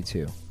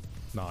 2022.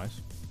 Nice.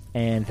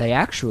 And they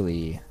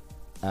actually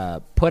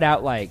put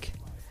out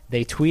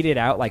they tweeted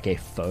out like a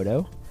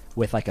photo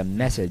with like a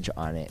message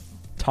on it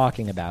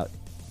talking about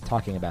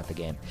the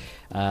game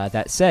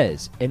that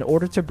says, in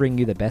order to bring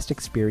you the best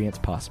experience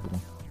possible,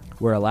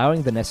 we're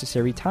allowing the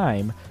necessary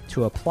time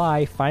to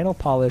apply final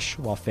polish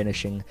while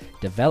finishing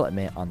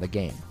development on the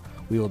game.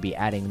 We will be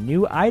adding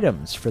new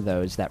items for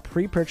those that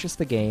pre-purchase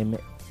the game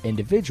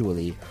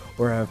individually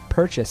or have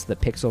purchased the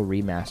Pixel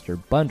Remaster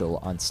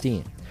bundle on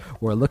Steam.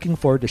 We're looking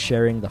forward to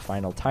sharing the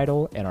final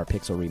title and our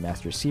Pixel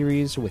Remaster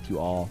series with you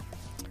all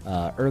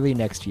early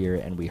next year,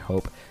 and we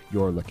hope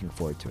you're looking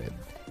forward to it.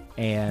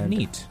 And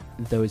neat.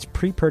 Those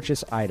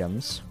pre-purchase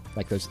items,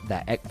 like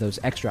those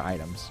extra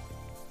items,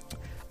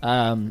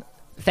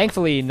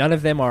 thankfully, none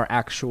of them are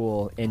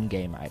actual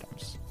in-game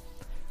items.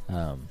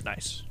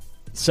 Nice.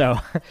 So,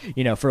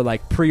 for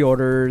like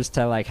pre-orders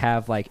to like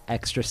have like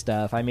extra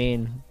stuff. I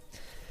mean,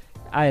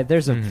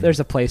 there's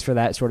a place for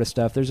that sort of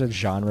stuff. There's a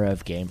genre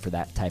of game for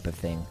that type of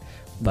thing.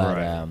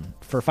 But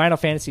for Final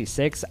Fantasy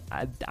VI,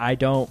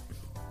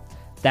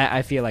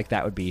 I feel like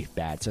that would be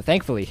bad. So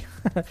thankfully,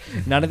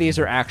 none of these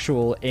are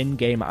actual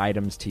in-game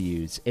items to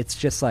use. It's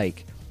just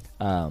like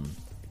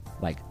soundtrack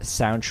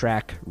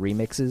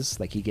remixes.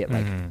 Like you get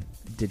like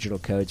digital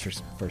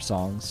codes for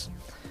songs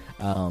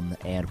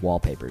and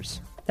wallpapers.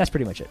 That's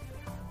pretty much it.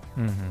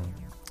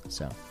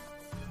 So,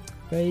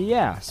 but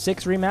yeah, the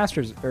 6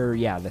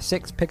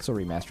 Pixel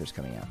Remaster is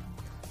coming out.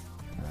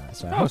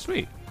 So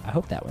sweet. I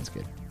hope that one's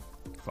good.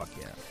 Fuck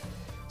yeah.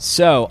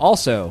 So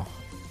also,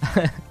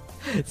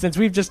 since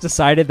we've just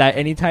decided that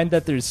anytime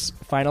that there's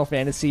Final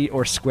Fantasy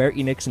or Square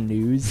Enix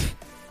news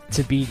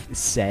to be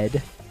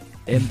said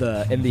in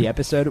the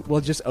episode,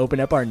 we'll just open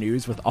up our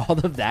news with all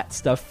of that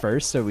stuff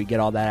first, so we get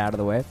all that out of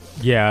the way.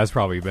 Yeah, that's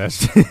probably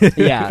best.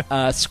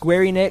 Yeah,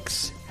 Square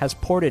Enix has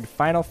ported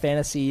Final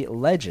Fantasy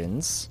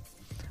Legends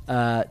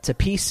to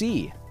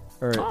PC.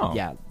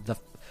 The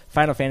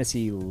Final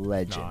Fantasy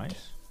Legend.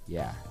 Nice.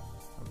 Yeah.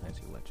 Final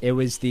Fantasy Legend. It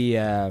was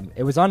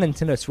it was on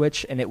Nintendo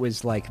Switch, and it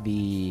was like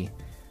the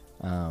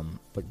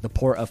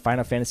port of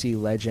Final Fantasy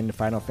Legend,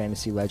 Final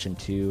Fantasy Legend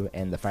 2,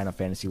 and the Final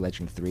Fantasy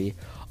Legend 3,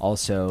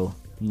 also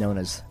known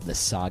as the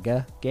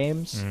Saga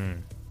games.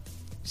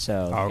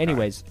 So, Okay.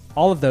 anyways,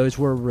 all of those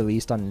were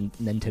released on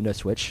Nintendo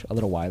Switch a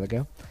little while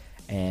ago.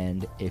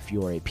 And if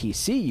you're a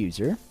PC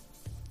user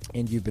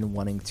and you've been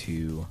wanting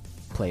to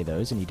play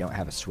those and you don't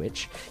have a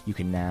Switch, you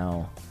can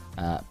now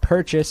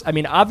purchase. I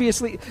mean,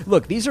 obviously,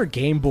 look, these are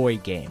Game Boy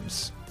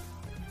games.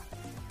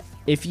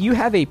 If you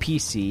have a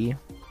PC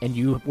and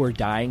you were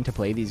dying to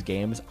play these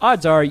games,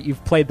 odds are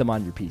you've played them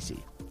on your PC,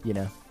 you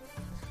know?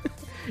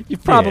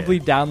 You've probably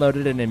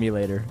downloaded an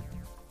emulator.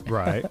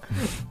 Right.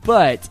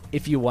 But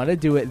if you want to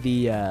do it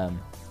the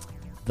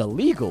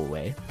legal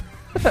way,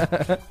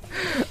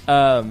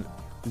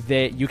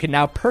 that you can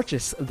now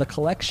purchase the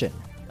collection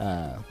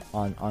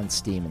on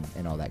Steam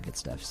and all that good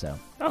stuff. So,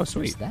 Oh,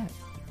 sweet. there's that.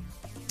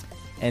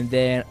 And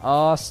then,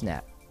 oh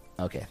snap!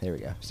 Okay, there we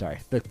go. Sorry,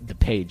 the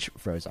page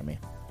froze on me.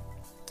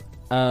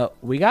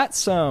 We got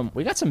some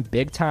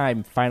big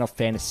time Final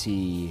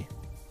Fantasy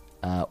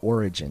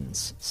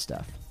Origins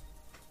stuff.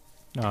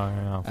 Oh,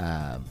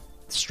 yeah.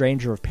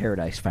 Stranger of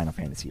Paradise Final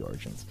Fantasy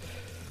Origins.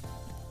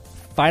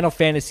 Final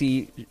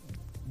Fantasy,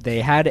 they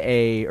had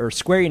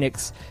Square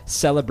Enix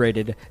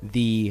celebrated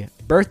the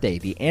birthday,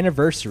 the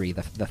anniversary,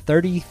 the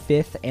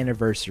 35th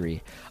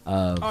anniversary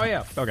of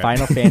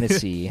Final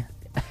Fantasy.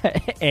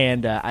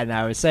 And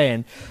I was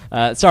saying,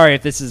 sorry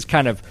if this is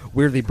kind of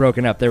weirdly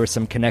broken up. There was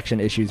some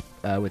connection issues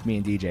with me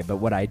and DJ, but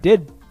what I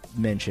did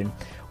mention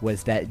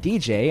was that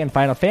DJ and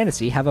Final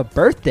Fantasy have a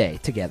birthday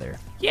together.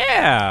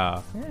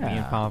 Yeah. Yeah. Me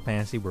and Final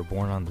Fantasy were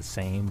born on the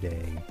same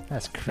day.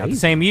 That's Not the crazy.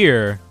 same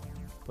year,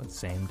 but the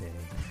same day.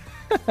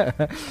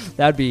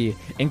 That'd be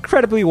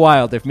incredibly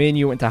wild if me and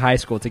you went to high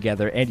school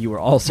together and you were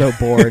also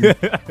born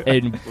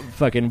in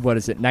fucking, what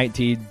is it,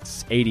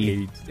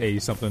 1980 80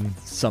 something.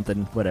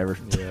 something, whatever.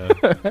 Yeah.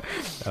 That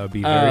would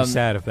be very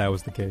sad if that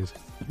was the case.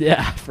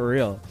 Yeah, for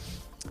real.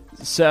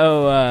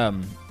 So,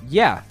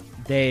 yeah,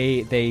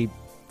 they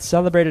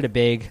celebrated a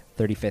big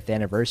 35th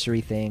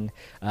anniversary thing.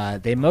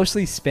 They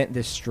mostly spent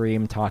this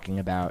stream talking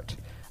about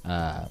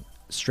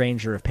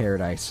Stranger of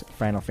Paradise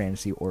Final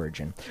Fantasy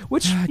Origin,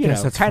 which I you guess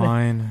know, that's kind of,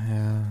 fine.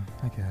 Yeah,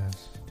 I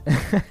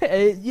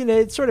guess. you know,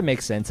 it sort of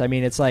makes sense. I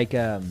mean, it's like,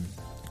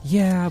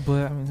 Yeah, but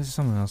I mean, this is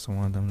something else I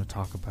wanted them to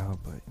talk about,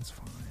 but it's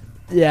fine.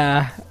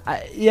 yeah,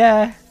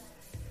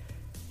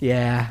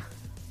 yeah.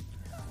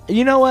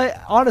 You know what?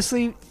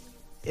 Honestly,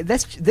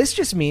 this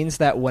just means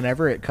that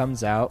whenever it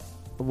comes out,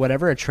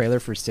 whenever a trailer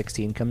for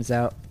 16 comes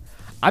out,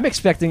 I'm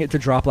expecting it to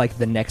drop like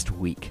the next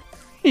week.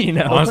 You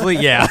know, Honestly,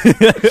 yeah.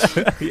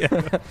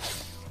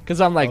 because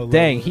I'm like,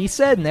 dang, he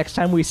said next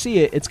time we see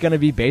it, it's gonna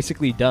be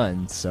basically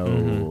done.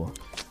 So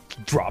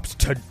Drops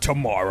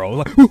tomorrow.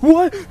 Like,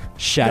 what?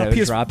 Shadow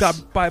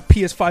drops Buy a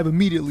PS5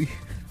 immediately.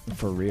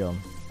 for real.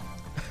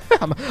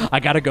 I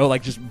gotta go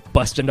like just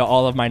bust into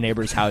all of my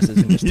neighbors' houses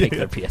and just take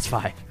their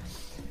PS5.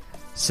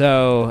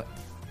 So,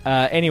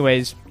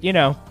 anyways, you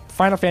know,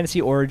 Final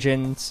Fantasy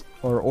Origins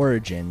or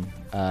Origin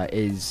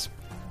is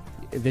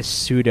this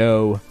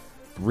pseudo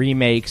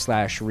remake /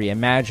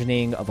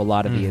 reimagining of a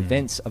lot of the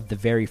events of the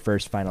very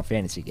first Final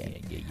Fantasy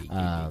game.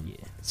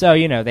 So,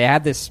 you know, they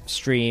had this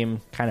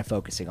stream kind of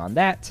focusing on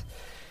that,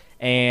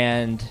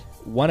 and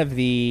one of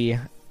the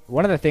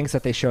things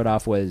that they showed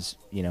off was,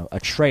 you know, a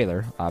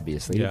trailer.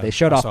 Obviously, Yeah, they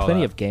showed I off saw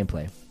plenty that. of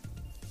gameplay,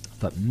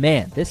 but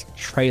man, this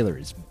trailer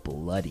is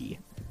bloody.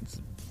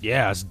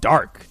 Yeah, it's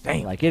dark.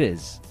 Dang. Like it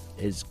is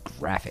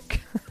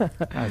graphic.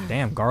 God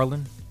damn,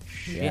 Garland.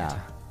 Shit. Yeah,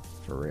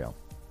 for real.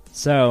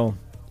 So,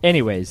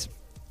 anyways,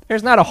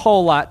 there's not a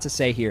whole lot to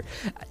say here.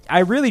 I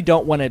really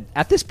don't want to,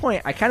 at this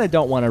point, I kind of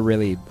don't want to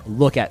really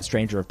look at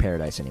Stranger of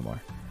Paradise anymore.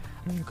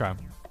 Okay.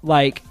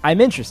 Like, I'm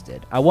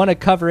interested. I want to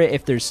cover it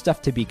if there's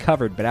stuff to be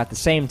covered, but at the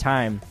same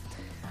time,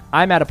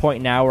 I'm at a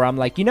point now where I'm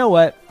like, you know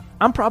what?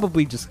 I'm going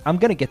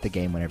to get the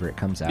game whenever it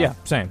comes out. Yeah,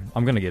 same.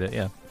 I'm going to get it,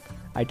 yeah.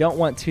 I don't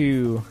want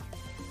to,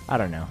 I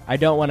don't know. I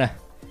don't want to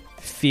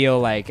feel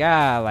like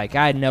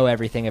I know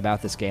everything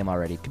about this game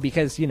already,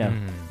 because, you know,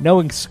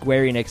 knowing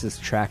Square Enix's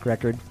track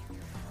record,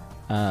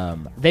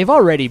 they've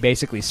already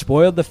basically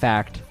spoiled the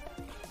fact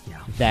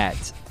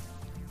that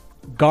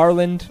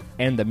Garland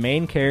and the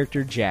main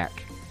character Jack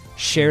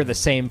share the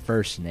same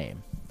first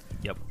name.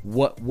 Yep.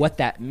 What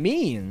that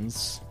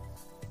means,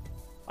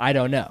 I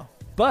don't know,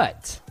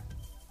 but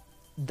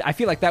I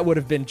feel like that would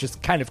have been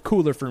just kind of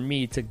cooler for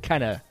me to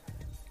kind of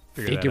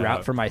figure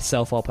out for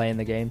myself while playing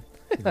the game.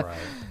 Right.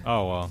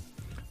 Oh, well.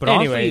 But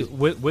Anyways.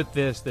 honestly, with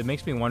this, that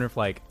makes me wonder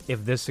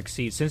if this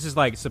succeeds, since it's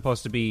like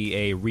supposed to be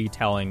a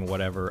retelling,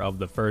 whatever, of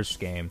the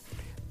first game.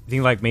 I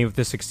think like maybe if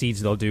this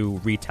succeeds, they'll do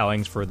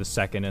retellings for the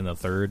second and the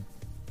third.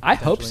 I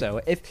hope so.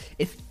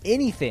 If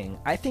anything,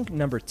 I think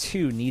number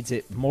 2 needs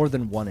it more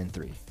than 1 and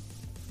 3.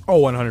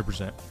 Oh,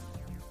 100%.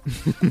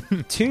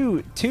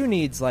 2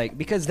 needs, like,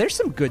 because there's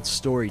some good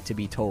story to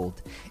be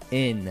told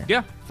in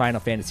Final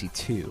Fantasy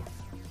 2.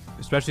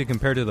 Especially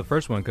compared to the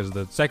first one, because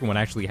the second one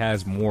actually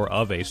has more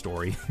of a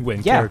story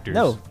when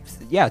characters.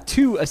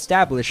 2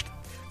 established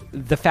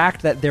the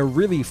fact that they're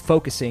really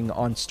focusing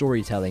on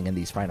storytelling in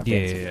these Final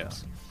Fantasy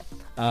games.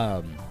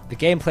 The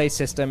gameplay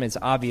system is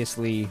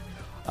obviously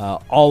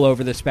all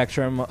over the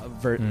spectrum,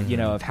 you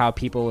know, of how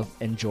people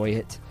enjoy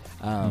it.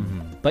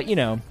 But, you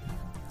know,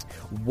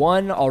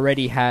 1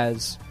 already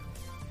has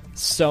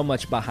so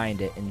much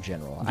behind it in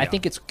general. Yeah. I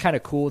think it's kind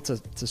of cool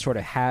to sort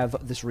of have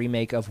this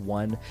remake of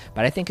 1,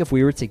 but I think if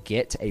we were to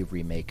get a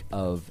remake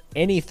of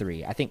any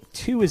 3, I think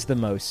 2 is the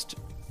most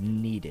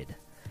needed.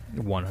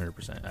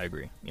 100%. I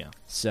agree. Yeah.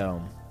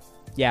 So,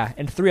 yeah,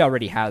 and 3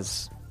 already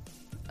has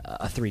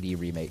a 3D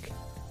remake.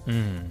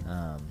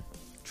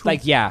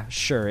 Like, yeah,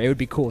 sure, it would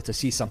be cool to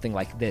see something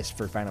like this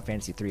for Final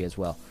Fantasy 3 as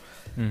well.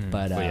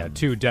 But yeah,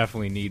 2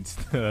 definitely needs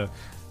the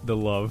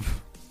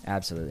love.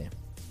 Absolutely.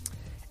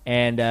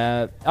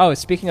 And,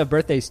 speaking of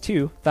birthdays,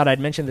 too, thought I'd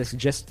mention this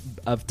just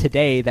of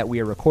today that we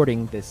are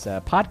recording this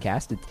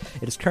podcast.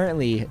 It is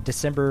currently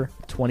December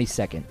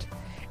 22nd.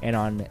 And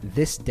on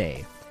this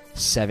day,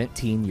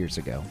 17 years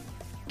ago,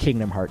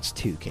 Kingdom Hearts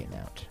 2 came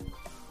out.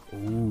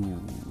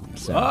 Ooh.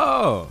 So,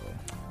 Oh!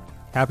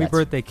 Happy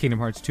birthday, Kingdom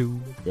Hearts 2.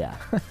 Yeah.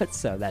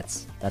 So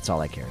that's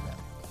all I care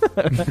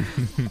about.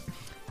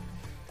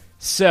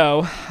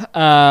 So,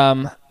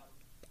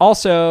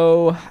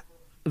 also,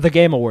 the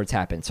Game Awards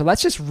happened. So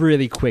let's just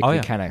really quickly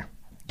kind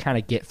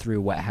of get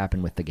through what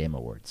happened with the Game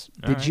Awards.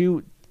 Did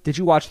you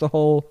watch the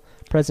whole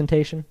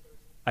presentation?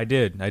 I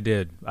did. I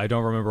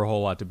don't remember a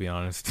whole lot, to be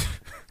honest.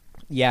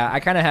 Yeah,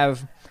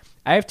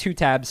 I have 2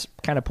 tabs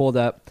kind of pulled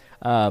up.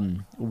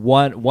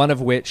 One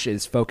of which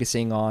is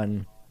focusing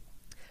on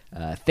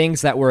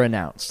things that were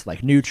announced,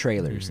 like new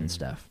trailers and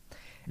stuff.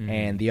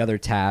 And the other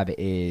tab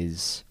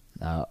is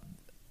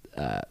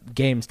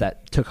games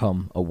that took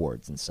home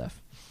awards and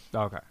stuff.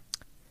 Okay.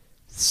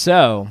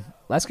 So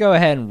let's go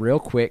ahead and real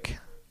quick,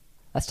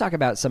 let's talk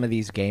about some of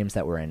these games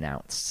that were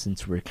announced,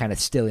 since we're kind of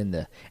still in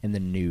the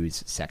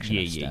news section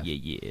of stuff.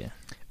 Yeah.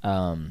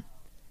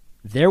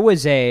 There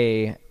was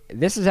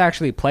this is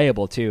actually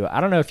playable too.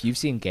 I don't know if you've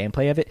seen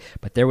gameplay of it,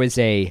 but there was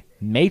a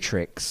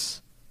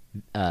Matrix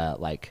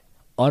like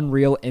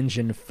Unreal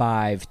Engine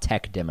 5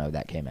 tech demo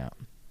that came out.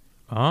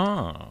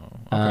 Oh.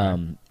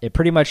 Okay. It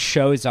pretty much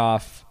shows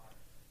off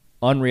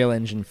Unreal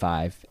Engine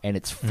 5 and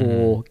its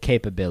full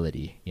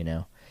capability, you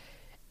know?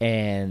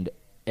 And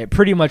it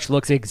pretty much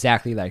looks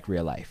exactly like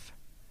real life.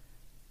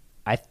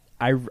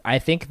 I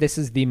think this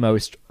is the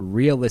most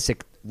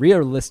realistic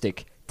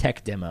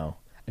tech demo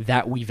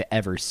that we've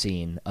ever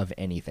seen of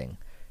anything.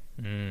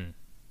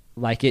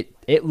 Like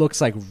it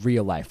looks like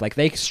real life. Like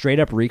they straight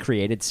up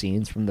recreated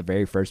scenes from the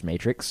very first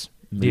Matrix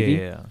movie.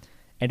 Yeah.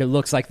 And it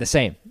looks like the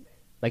same.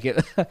 Like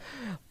it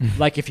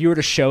like if you were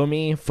to show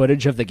me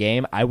footage of the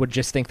game, I would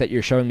just think that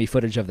you're showing me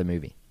footage of the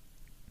movie.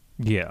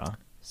 Yeah.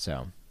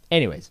 So,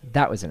 anyways,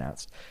 that was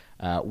announced.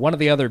 One of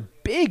the other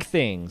big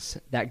things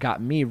that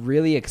got me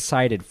really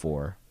excited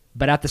for,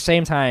 but at the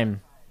same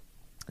time,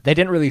 they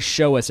didn't really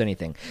show us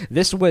anything.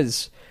 This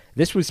was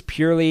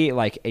purely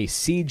like a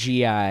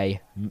CGI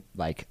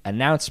like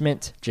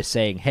announcement, just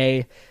saying,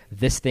 "Hey,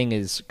 this thing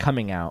is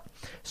coming out."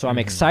 So I'm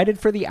excited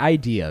for the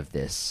idea of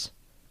this,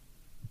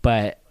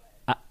 but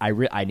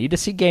I need to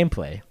see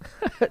gameplay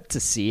to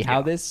see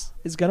how this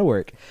is going to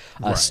work.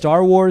 Right.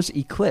 Star Wars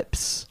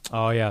Eclipse.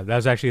 Oh yeah,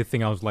 that's actually the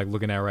thing I was like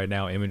looking at right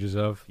now. Images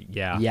of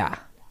Yeah. I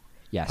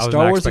was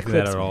Star not Wars expecting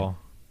Eclipse, that at man. all.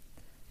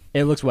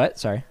 It looks what?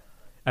 Sorry.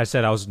 I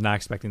said I was not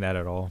expecting that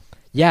at all.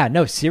 Yeah,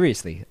 no,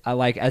 seriously.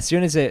 Like as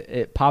soon as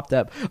it popped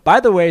up. By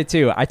the way,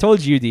 too, I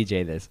told you,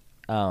 DJ, this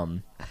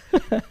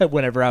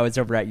whenever I was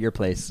over at your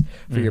place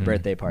for your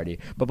birthday party.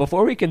 But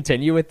before we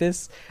continue with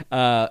this,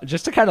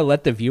 just to kind of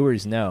let the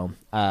viewers know,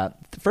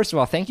 first of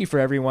all, thank you for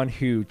everyone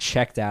who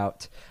checked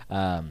out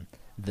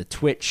the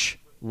Twitch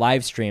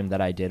live stream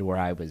that I did where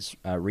I was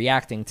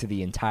reacting to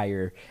the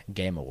entire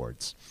Game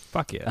Awards.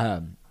 Fuck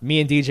yeah. Me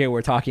and DJ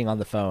were talking on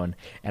the phone,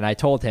 and I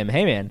told him,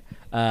 "Hey, man,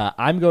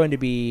 I'm going to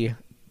be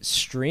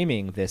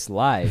streaming this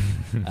live.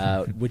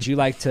 Would you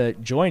like to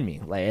join me?"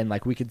 And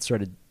we could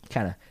sort of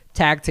kind of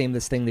tag team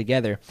this thing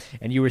together.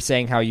 And you were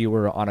saying how you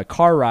were on a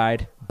car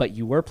ride, but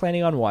you were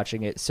planning on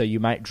watching it, so you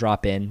might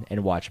drop in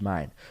and watch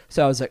mine.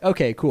 So I was like,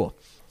 okay, cool.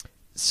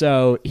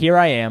 So here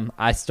I am.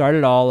 I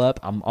started all up.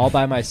 I'm all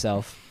by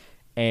myself,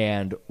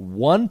 and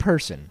one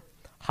person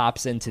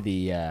hops into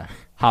the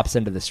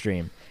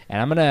stream,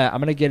 and I'm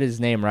gonna get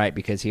his name right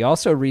because he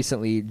also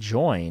recently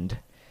joined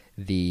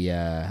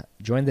the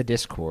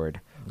Discord.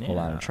 Yeah. Hold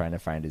on, I'm trying to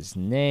find his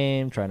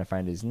name.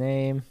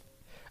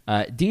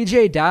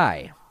 DJ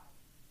Die.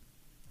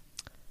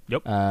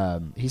 Yep.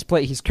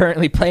 He's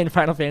currently playing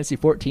Final Fantasy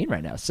 14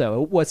 right now.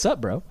 So what's up,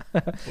 bro?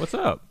 What's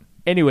up?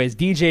 Anyways,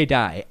 DJ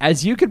Die,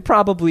 as you could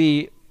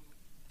probably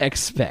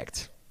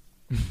expect,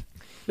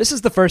 this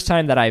is the first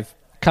time that I've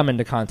come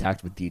into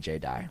contact with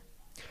DJ Die.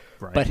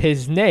 Right. But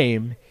his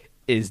name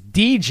is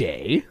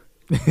DJ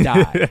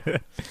Die.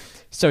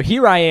 So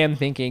here I am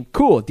thinking,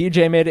 cool,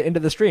 DJ made it into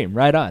the stream.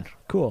 Right on.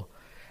 Cool.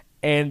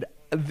 And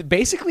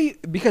basically,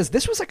 because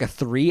this was like a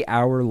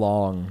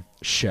 3-hour-long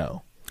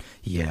show.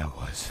 Yeah, it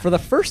was. For the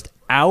first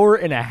hour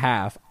and a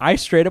half, I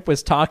straight up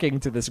was talking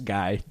to this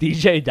guy,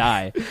 DJ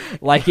Die,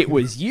 like it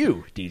was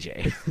you,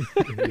 DJ.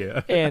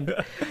 Yeah.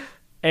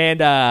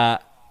 and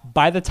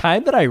by the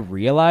time that I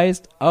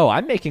realized, oh,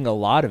 I'm making a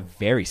lot of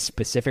very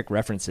specific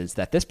references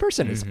that this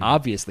person is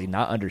obviously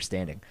not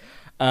understanding.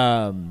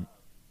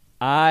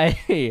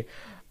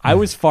 I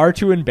was far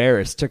too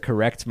embarrassed to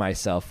correct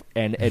myself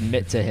and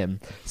admit to him.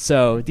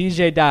 So,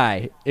 DJ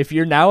Die, if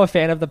you're now a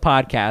fan of the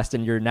podcast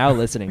and you're now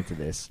listening to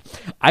this,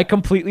 I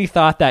completely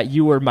thought that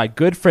you were my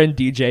good friend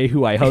DJ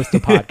who I host a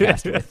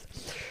podcast with.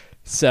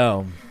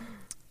 So,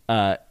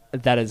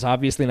 that is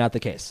obviously not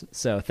the case.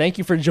 So, thank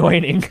you for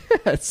joining.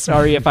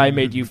 Sorry if I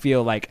made you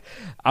feel like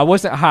I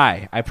wasn't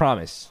high, I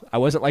promise. I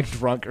wasn't like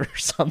drunk or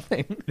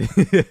something.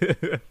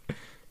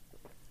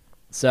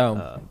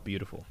 So,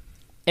 beautiful.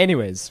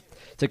 Anyways,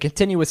 to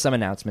continue with some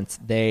announcements,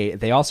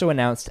 they also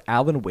announced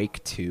Alan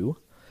Wake 2,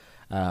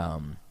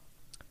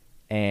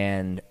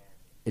 and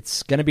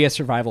it's going to be a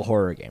survival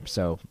horror game,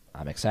 so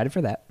I'm excited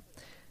for that.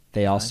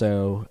 They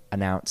also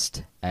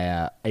announced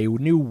a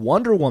new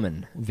Wonder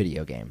Woman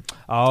video game.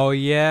 Oh,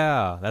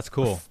 yeah. That's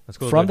cool. That's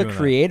cool. From the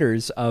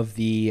creators of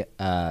the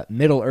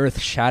Middle-earth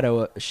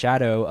Shadow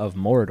of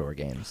Mordor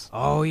games.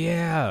 Oh,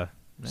 yeah.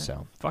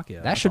 So, fuck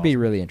yeah. That should be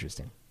really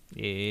interesting.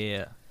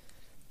 Yeah.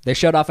 They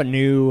showed off a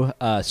new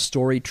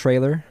story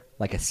trailer,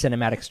 like a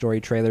cinematic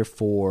story trailer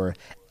for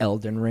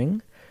Elden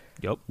Ring.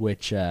 Yep.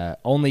 Which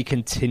only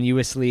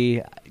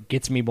continuously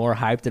gets me more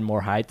hyped and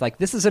more hyped. Like,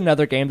 this is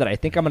another game that I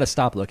think I'm going to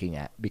stop looking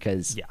at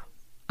because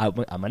I'm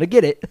going to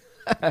get it.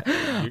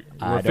 I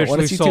don't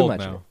want to see too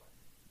much of it.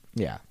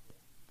 Yeah.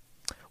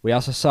 We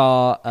also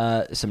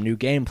saw some new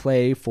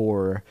gameplay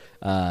for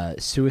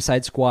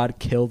Suicide Squad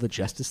Kill the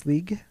Justice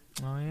League.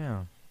 Oh,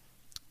 yeah.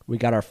 We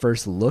got our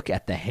first look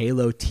at the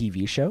Halo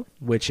TV show,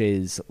 which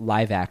is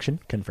live action,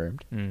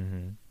 confirmed.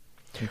 Mm-hmm.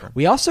 Okay.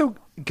 We also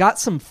got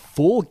some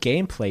full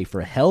gameplay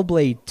for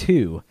Hellblade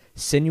 2,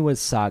 Senua's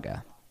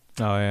Saga.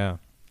 Oh, yeah.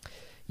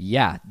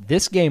 Yeah,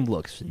 this game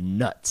looks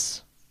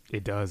nuts.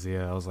 It does,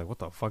 yeah. I was like, what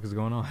the fuck is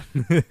going on?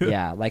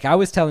 Yeah, like I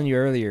was telling you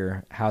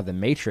earlier how the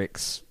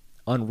Matrix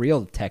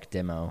Unreal tech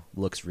demo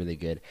looks really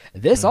good.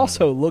 This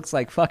also looks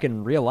like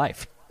fucking real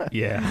life.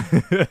 Yeah.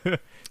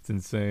 It's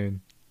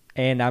insane.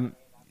 And I'm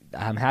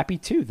happy,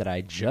 too, that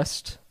I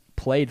just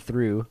played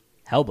through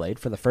Hellblade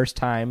for the first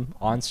time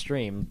on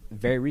stream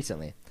very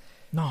recently.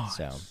 Nice.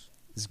 So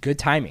it's good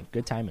timing.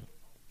 Good timing.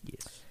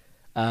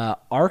 Yes.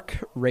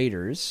 Arc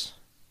Raiders.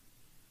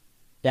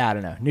 Yeah, I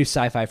don't know. New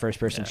sci-fi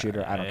first-person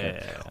shooter. I don't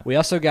care. We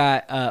also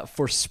got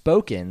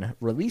Forspoken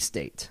release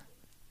date.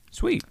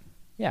 Sweet.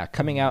 Yeah,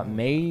 coming out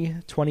May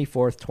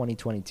 24th,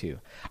 2022.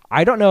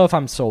 I don't know if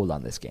I'm sold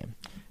on this game.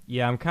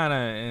 Yeah, I'm kind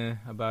of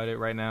about it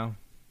right now.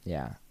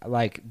 Yeah,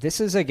 like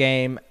this is a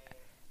game.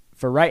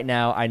 For right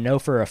now, I know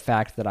for a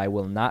fact that I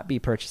will not be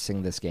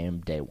purchasing this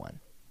game day one.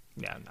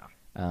 Yeah,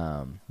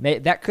 no.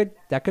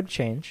 That could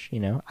change. You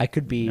know, I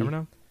could be. Never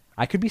know.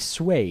 I could be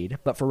swayed,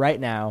 but for right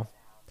now,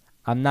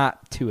 I'm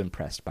not too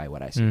impressed by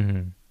what I see.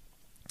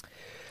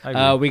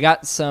 Mm-hmm. We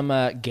got some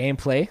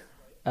gameplay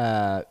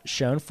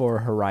shown for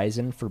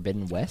Horizon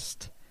Forbidden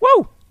West.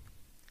 Woo!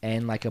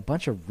 And like a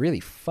bunch of really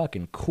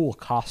fucking cool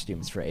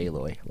costumes for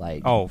Aloy.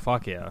 Like, oh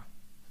fuck yeah,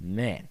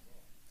 man,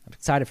 I'm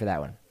excited for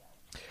that one.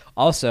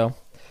 Also,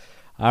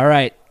 all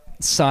right,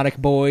 Sonic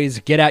boys,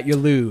 get out your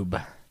lube.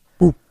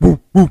 Boop,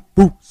 boop, boop,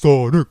 boop.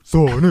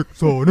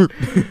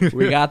 Sonic.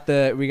 we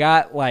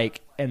got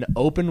like an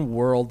open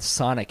world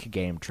Sonic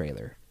game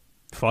trailer.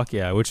 Fuck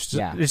yeah, which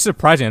is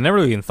surprising. I never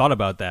really even thought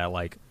about that.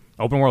 Like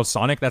open world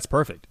Sonic, that's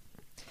perfect.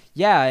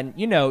 Yeah, and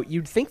you know,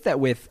 you'd think that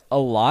with a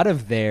lot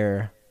of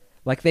their,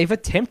 like they've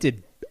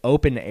attempted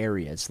open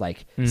areas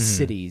like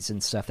cities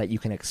and stuff that you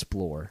can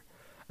explore.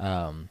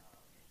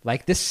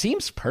 Like this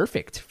seems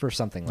perfect for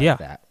something like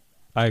that.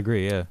 I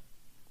agree,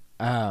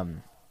 yeah.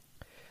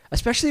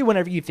 Especially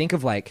whenever you think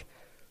of like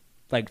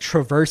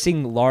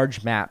traversing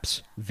large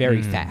maps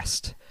very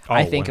fast.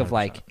 I think 100%. Of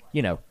like,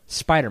 you know,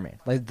 Spider-Man,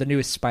 like the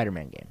newest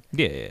Spider-Man game.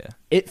 Yeah.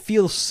 It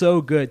feels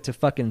so good to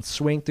fucking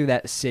swing through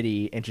that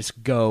city and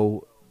just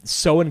go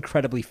so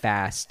incredibly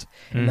fast,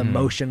 and the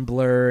motion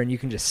blur, and you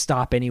can just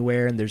stop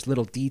anywhere, and there's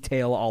little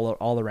detail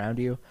all around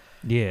you.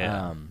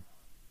 Yeah.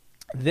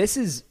 This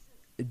is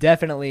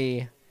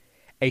definitely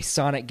a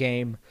Sonic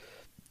game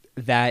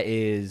that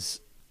is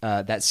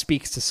that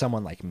speaks to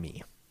someone like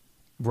me.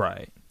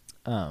 Right.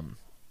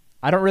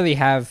 I don't really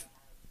have.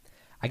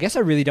 I guess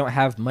I really don't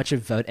have much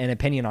of an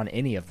opinion on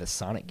any of the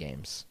Sonic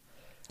games.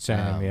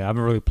 Same. Yeah, I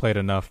haven't really played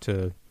enough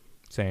to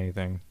say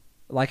anything.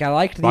 Like I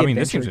liked the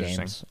adventure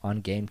games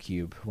on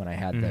GameCube when I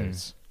had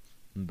those,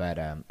 but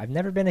I've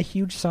never been a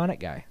huge Sonic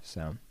guy.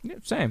 So yeah,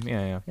 same.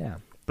 Yeah.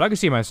 But I can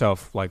see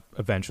myself like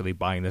eventually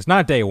buying this.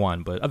 Not day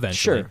one, but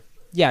eventually. Sure.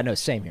 Yeah. No.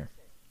 Same here.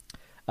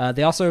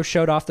 They also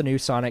showed off the new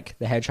Sonic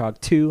the Hedgehog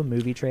 2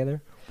 movie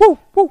trailer. Woo!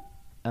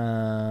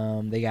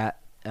 They got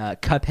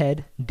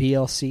Cuphead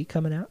DLC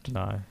coming out.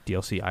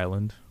 DLC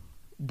Island.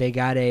 They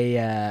got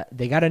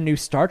a new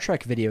Star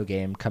Trek video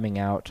game coming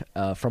out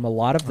from a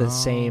lot of the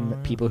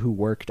same people who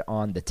worked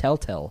on the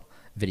Telltale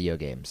video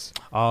games.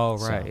 Oh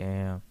right, so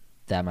yeah.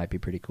 That might be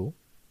pretty cool.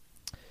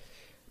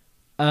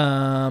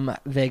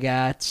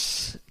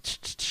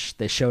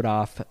 They showed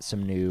off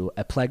some new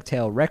A Plague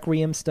Tale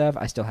Requiem stuff.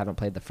 I still haven't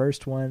played the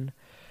first one.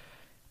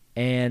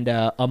 And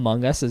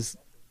Among Us is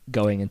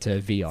going into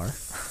VR.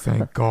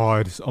 Thank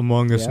God,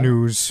 Among Us Yeah.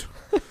 news.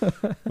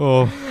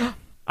 Oh,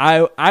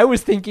 I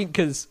was thinking,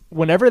 because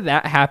whenever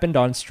that happened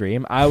on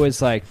stream, I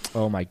was like,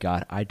 oh my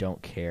God, I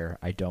don't care.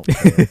 I don't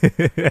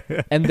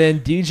care. And then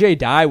DJ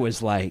Die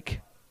was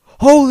like,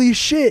 holy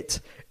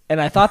shit. And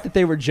I thought that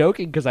they were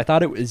joking because I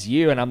thought it was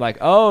you. And I'm like,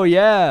 oh,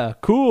 yeah,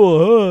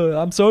 cool.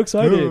 I'm so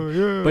excited.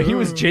 Yeah. But he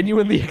was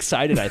genuinely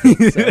excited, I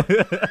think. So,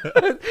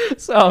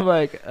 so I'm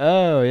like,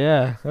 oh,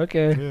 yeah,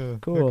 okay, yeah,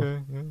 cool.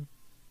 okay,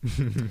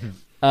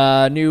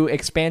 yeah. New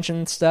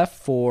expansion stuff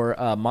for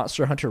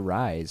Monster Hunter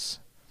Rise.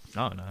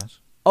 Oh, nice.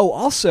 Oh,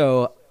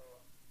 also,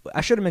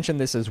 I should have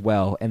mentioned this as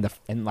well, and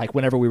like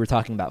whenever we were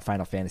talking about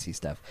Final Fantasy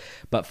stuff.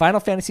 But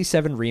Final Fantasy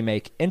VII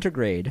Remake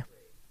Intergrade,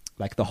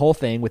 like the whole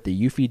thing with the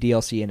Yuffie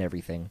DLC and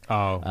everything.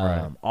 Oh,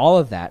 right. All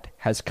of that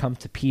has come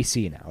to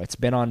PC now. It's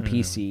been on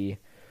PC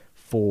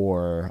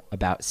for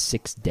about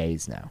 6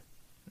 days now,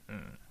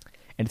 and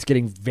it's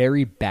getting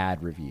very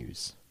bad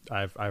reviews.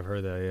 I've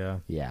heard that. Yeah.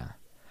 Yeah.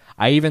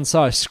 I even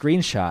saw a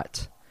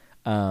screenshot.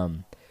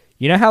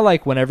 You know how,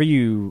 like, whenever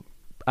you,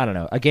 I don't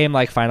know, a game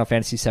like Final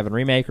Fantasy VII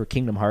Remake or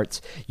Kingdom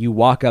Hearts, you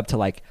walk up to,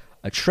 like,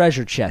 a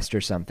treasure chest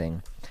or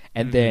something,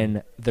 and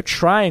then the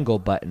triangle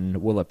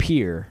button will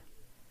appear,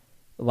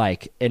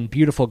 like, in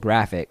beautiful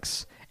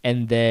graphics,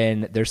 and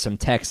then there's some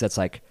text that's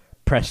like,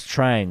 press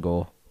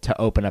triangle to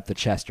open up the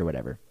chest or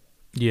whatever.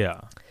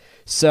 Yeah.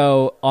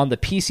 So on the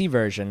PC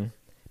version,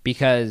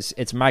 because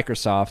it's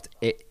Microsoft,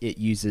 it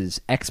uses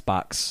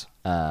Xbox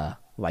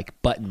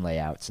like button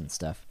layouts and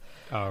stuff.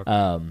 Oh,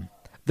 okay.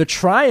 The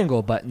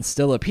triangle button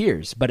still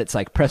appears, but it's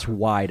like press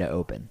Y to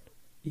open.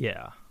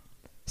 Yeah.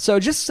 So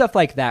just stuff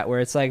like that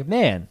where it's like,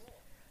 man,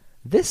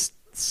 this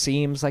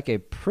seems like a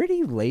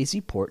pretty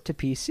lazy port to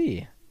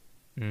PC.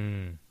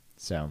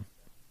 So,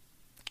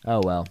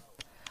 oh well.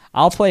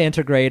 I'll play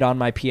Intergrade on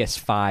my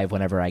PS5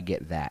 whenever I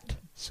get that.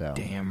 So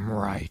Damn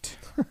right.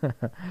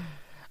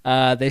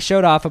 they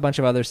showed off a bunch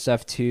of other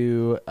stuff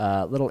too,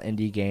 little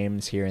indie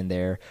games here and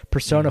there.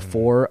 Persona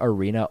 4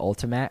 Arena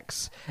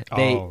Ultimax.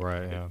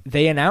 Right, yeah.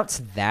 They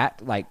announced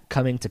that, like,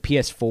 coming to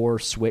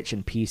PS4, Switch,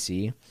 and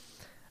PC.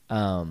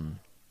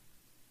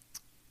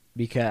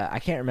 Because I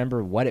can't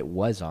remember what it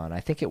was on.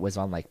 I think it was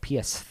on, like,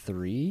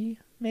 PS3,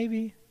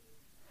 maybe?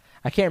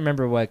 I can't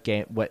remember what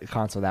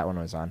console that one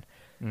was on.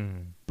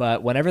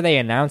 But whenever they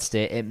announced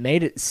it, it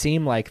made it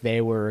seem like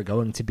they were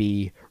going to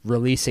be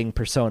releasing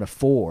Persona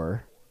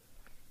 4,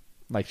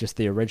 like just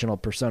the original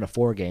Persona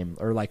 4 game,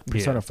 or like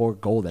Persona 4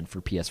 Golden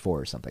for PS4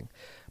 or something.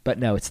 But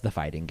no, it's the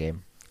fighting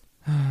game.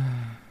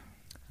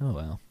 Oh,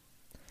 well.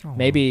 Oh.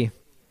 Maybe,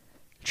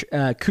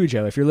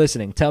 Cujo, if you're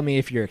listening, tell me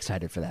if you're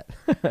excited for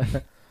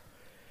that.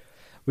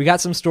 We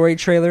got some story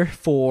trailer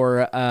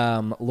for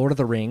Lord of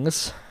the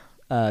Rings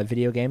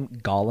video game,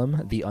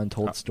 Gollum, The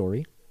Untold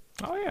Story.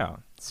 Oh, yeah.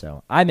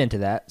 So I'm into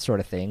that sort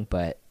of thing,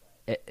 but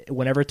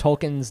whenever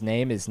Tolkien's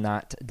name is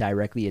not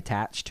directly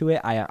attached to it,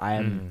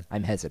 I'm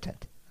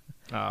hesitant.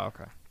 Oh,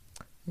 okay.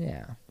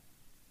 Yeah.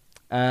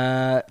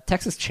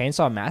 Texas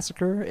Chainsaw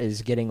Massacre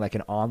is getting like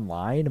an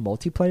online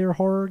multiplayer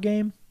horror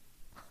game,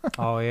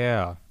 Oh,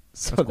 yeah.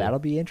 so cool. that'll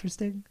be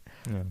interesting.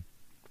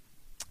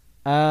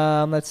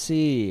 Yeah. Let's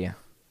see.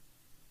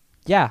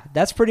 Yeah,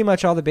 that's pretty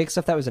much all the big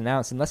stuff that was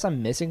announced. Unless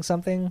I'm missing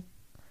something,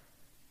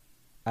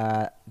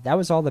 that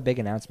was all the big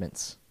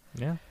announcements.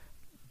 Yeah.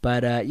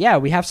 But yeah,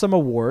 we have some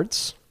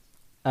awards.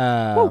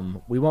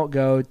 We won't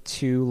go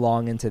too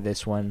long into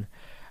this one.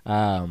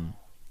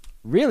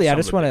 Really, I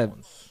just want to.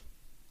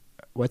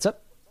 What's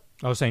up?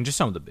 I was saying just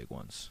some of the big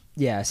ones.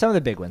 Yeah, some of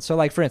the big ones. So,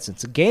 like, for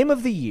instance, Game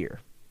of the Year.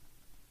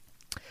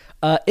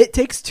 It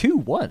Takes Two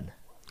won.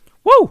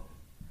 Woo!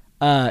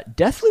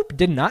 Deathloop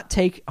did not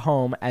take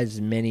home as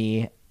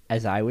many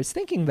as I was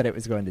thinking that it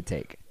was going to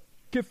take.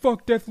 Get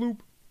fucked, Deathloop.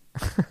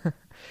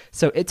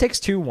 So It Takes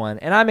Two won,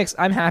 and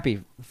I'm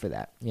happy for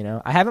that. You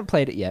know, I haven't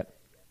played it yet.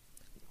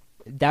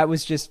 That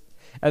was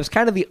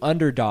kind of the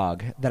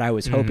underdog that I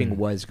was hoping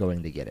was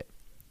going to get it.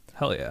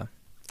 Hell yeah.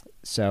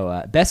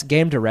 So best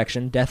game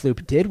direction,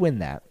 Deathloop did win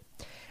that,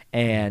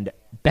 and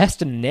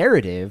best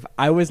narrative,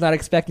 I was not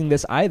expecting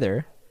this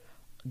either.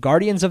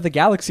 Guardians of the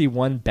Galaxy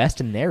won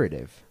best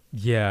narrative.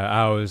 Yeah,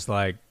 I was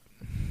like,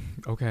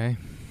 okay.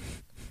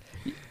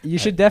 You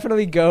should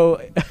definitely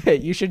go.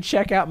 You should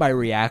check out my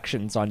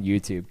reactions on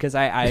YouTube because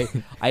I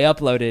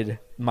uploaded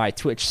my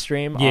Twitch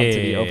stream onto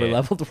the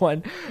overleveled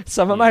one.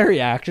 Some of my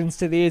reactions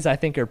to these I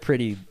think are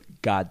pretty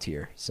god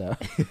tier. So,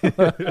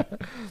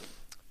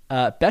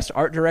 best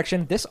art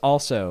direction. This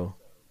also,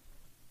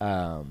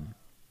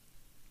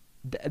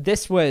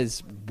 this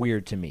was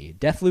weird to me.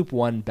 Deathloop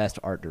won best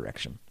art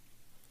direction.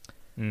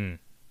 You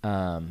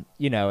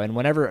know, and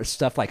whenever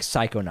stuff like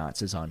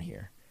Psychonauts is on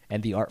here,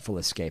 and The Artful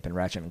Escape and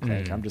Ratchet and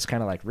Clank, I'm just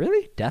kind of like,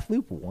 really?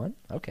 Deathloop won?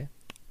 Okay.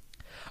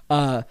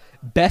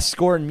 Best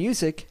score in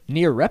music,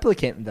 Nier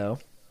Replicant, though.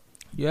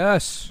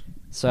 Yes.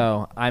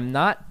 So I'm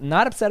not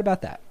upset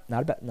about that.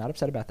 Not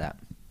upset about that.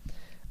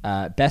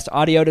 Best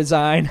audio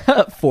design,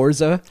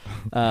 Forza,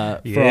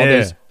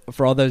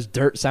 for all those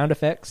dirt sound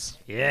effects.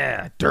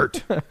 Yeah,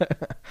 dirt.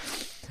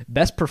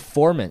 Best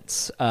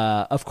performance,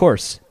 of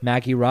course,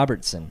 Maggie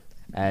Robertson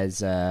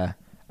as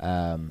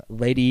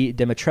Lady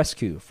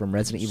Dimitrescu from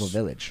Resident Evil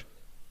Village.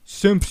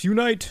 Simps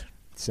Unite.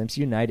 Simps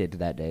United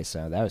that day,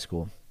 so that was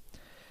cool.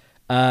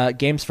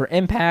 Games for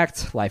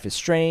Impact, Life is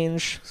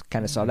Strange,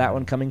 kind of saw that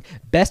one coming.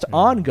 Best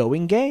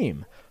ongoing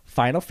game,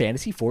 Final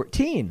Fantasy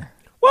XIV.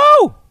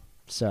 Whoa!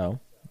 So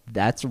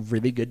that's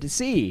really good to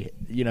see.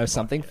 You know,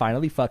 something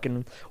finally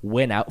fucking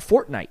went out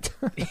Fortnite.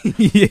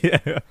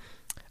 Yeah.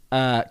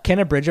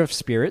 Kenna Bridge of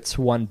Spirits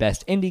won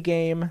Best Indie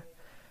Game.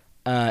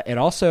 It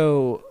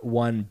also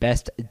won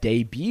Best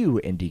Debut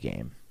Indie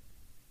Game.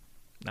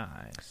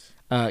 Nice.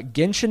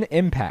 Genshin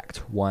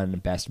Impact won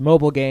Best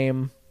Mobile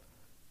Game.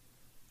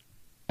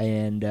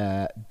 And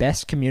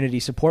Best Community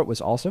Support was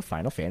also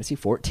Final Fantasy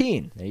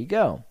XIV. There you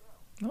go.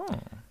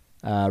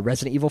 Oh.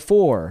 Resident Evil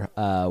 4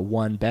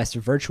 won Best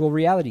Virtual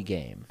Reality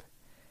Game.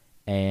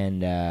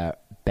 And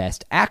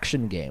Best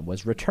Action Game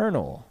was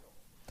Returnal.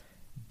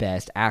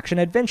 Best Action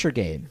Adventure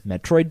Game,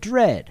 Metroid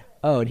Dread.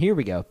 Oh, and here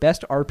we go.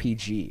 Best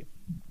RPG.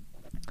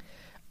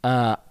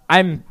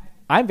 I'm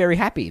very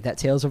happy that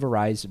Tales of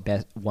Arise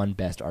won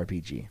Best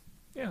RPG.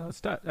 Yeah,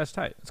 that's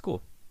tight. That's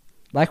cool.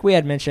 Like we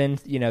had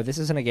mentioned, you know, this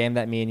isn't a game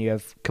that me and you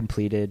have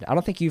completed. I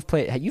don't think you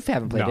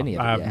haven't played any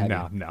of it yet,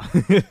 have you? No.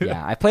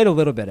 Yeah, I played a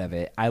little bit of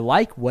it. I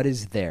like what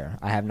is there.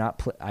 I have not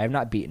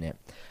beaten it.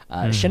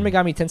 Shin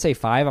Megami Tensei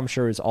 5, I'm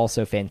sure, is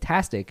also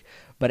fantastic,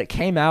 but it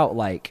came out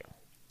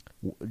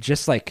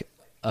just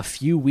a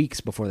few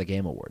weeks before the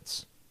Game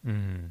Awards.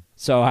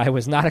 So I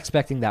was not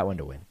expecting that one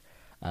to win.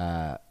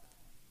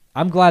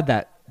 I'm glad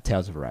that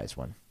Tales of Arise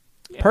won.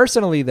 Yeah.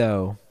 Personally,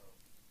 though,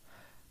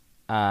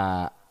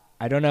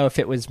 I don't know if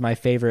it was my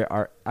favorite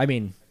art. I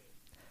mean,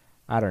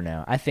 I don't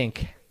know. I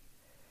think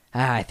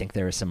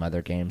there were some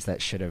other games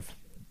that should have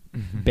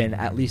been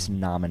at least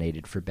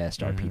nominated for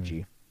Best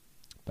RPG.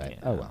 But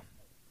oh well.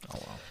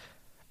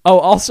 Oh,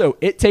 also,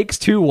 It Takes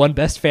Two won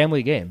Best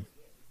Family Game.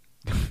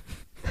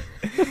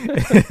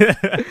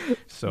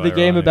 So the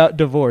game about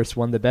divorce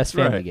won the Best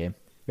Family Game.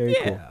 Very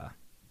cool.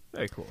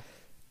 Very cool.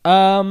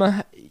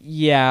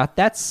 Yeah,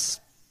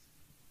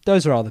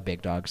 those are all the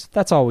big dogs.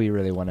 That's all we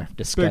really want to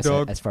discuss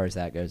as far as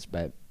that goes.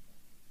 But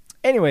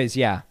anyways,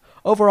 yeah.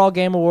 Overall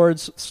Game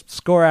Awards,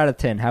 score out of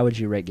 10. How would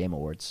you rate Game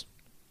Awards?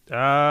 It was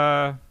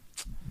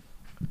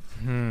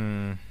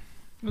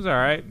all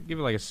right. Give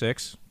it like a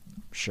 6.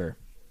 Sure.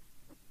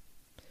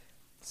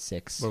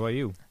 6. What about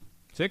you?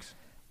 6?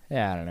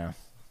 Yeah, I don't know.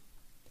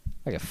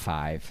 Like a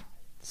 5,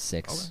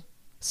 6, okay.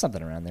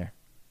 Something around there.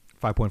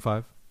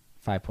 5.5?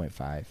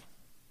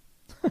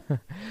 5.5.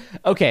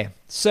 Okay,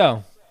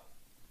 so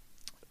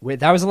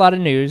that was a lot of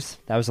news.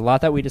 That was a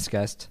lot that we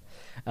discussed.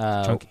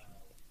 Chunky.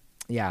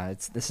 Yeah,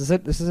 this is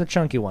a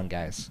chunky one,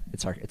 guys.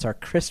 It's our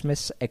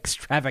Christmas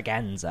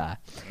extravaganza.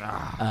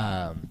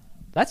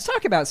 Let's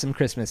talk about some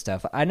Christmas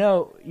stuff. I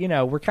know,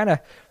 we're kind of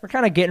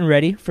getting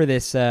ready for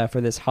this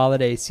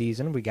holiday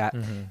season. We got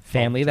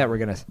family that we're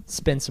gonna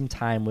spend some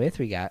time with.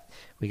 We got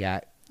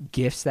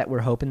gifts that we're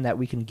hoping that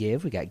we can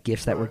give. We got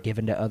gifts that we're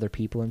giving to other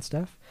people and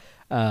stuff.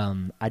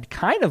 I'd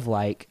kind of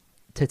like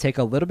to take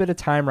a little bit of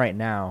time right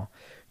now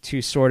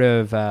to sort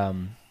of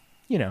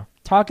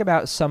talk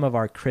about some of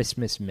our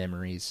Christmas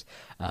memories.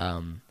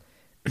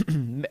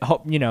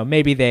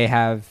 Maybe they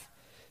have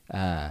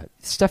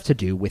stuff to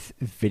do with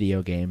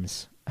video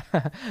games.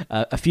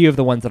 A few of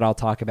the ones that I'll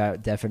talk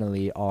about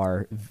definitely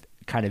are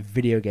kind of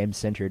video game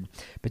centered.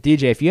 But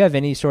DJ, if you have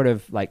any sort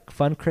of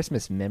fun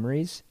Christmas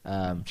memories,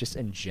 just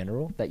in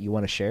general that you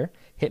want to share,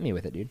 hit me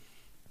with it, dude.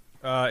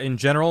 In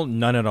general,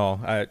 none at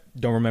all. I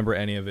don't remember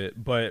any of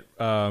it. But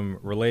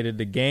related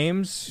to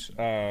games,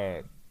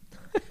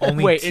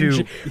 only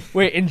two.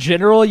 In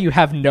general, you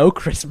have no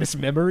Christmas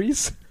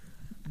memories?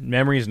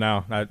 Memories,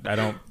 no. I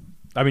don't.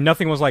 I mean,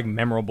 nothing was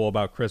memorable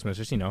about Christmas.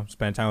 Just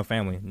spend time with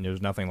family. And there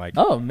was nothing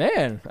oh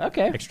man,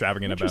 okay,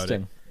 extravagant about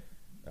it.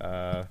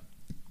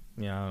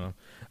 Yeah, I don't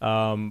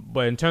know.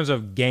 But in terms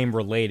of game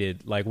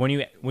related, when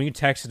you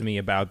texted me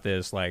about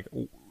this,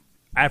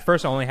 at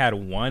first I only had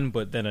one,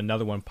 but then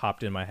another one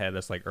popped in my head.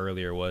 That's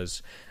earlier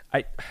was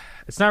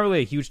it's not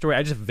really a huge story.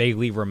 I just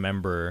vaguely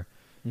remember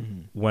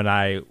when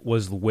I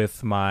was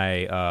with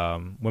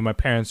my when my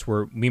parents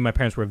were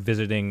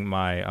visiting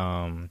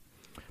my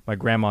my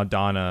grandma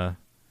Donna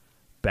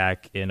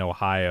back in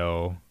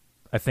Ohio.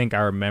 I think I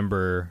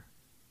remember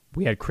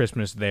we had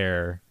Christmas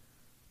there.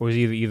 It was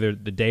either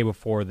the day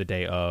before or the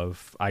day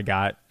of. I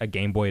got a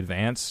Game Boy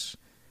Advance.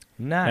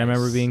 Nice. I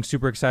remember being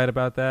super excited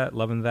about that,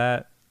 loving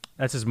that.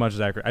 That's as much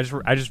as I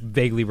just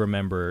vaguely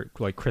remember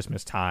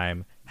Christmas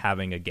time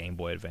having a Game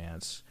Boy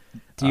Advance.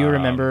 Do you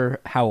remember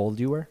how old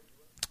you were?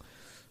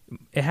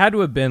 It had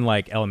to have been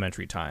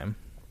elementary time,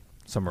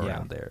 somewhere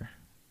around there.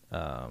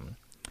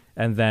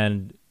 And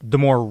then the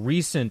more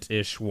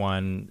recent-ish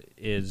one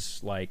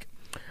is I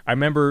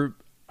remember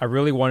I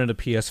really wanted a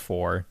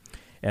PS4,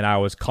 and I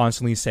was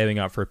constantly saving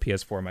up for a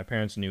PS4. My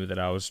parents knew that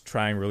I was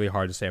trying really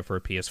hard to save for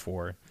a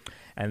PS4.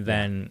 And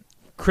then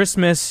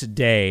Christmas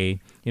Day,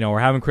 we're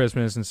having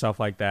Christmas and stuff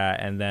like that,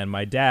 and then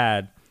my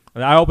dad,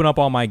 I opened up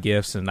all my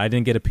gifts, and I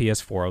didn't get a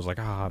PS4. I was like,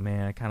 oh,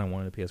 man, I kind of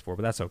wanted a PS4,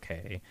 but that's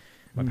okay.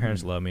 My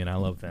parents love me, and I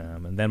love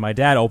them. And then my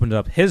dad opened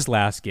up his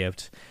last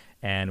gift,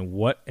 and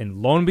lo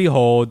and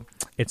behold,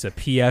 it's a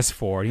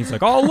PS4. And he's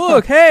like, oh,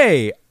 look,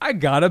 hey, I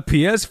got a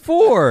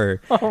PS4.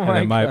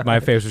 And then my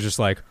face was just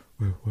like,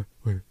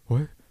 wait,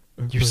 what?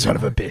 You son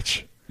of a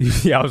bitch.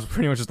 Yeah, I was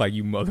pretty much just like,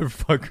 you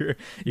motherfucker.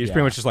 He was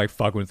pretty much just like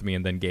fucking with me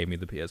and then gave me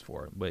the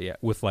PS4. But yeah,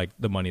 with like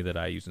the money that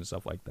I use and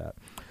stuff like that.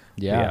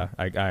 Yeah.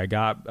 I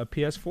got a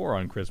PS4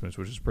 on Christmas,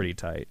 which is pretty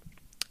tight.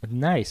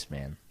 Nice,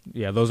 man.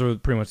 Yeah, those are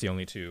pretty much the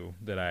only two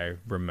that I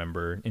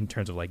remember in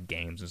terms of like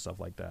games and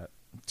stuff like that.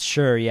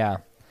 Sure, yeah.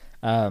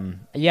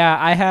 Yeah,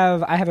 I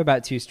have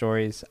about 2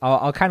 stories.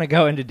 I'll kind of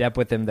go into depth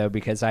with them though,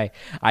 because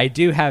I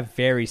do have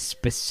very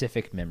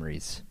specific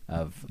memories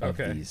of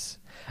these.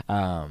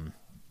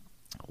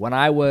 When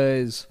I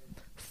was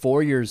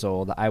 4 years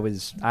old, I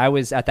was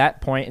at that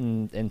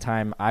point in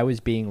time, I was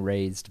being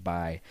raised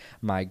by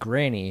my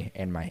granny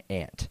and my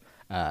aunt.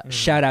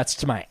 Shout outs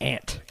to my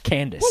aunt,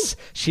 Candace.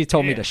 Woo! She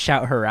told me to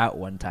shout her out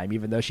one time,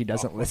 even though she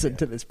doesn't listen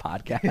to this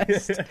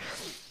podcast.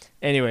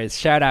 Anyways,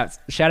 shout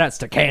outs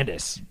to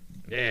Candace.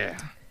 Yeah.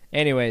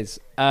 Anyways,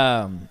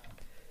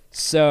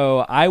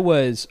 so I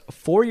was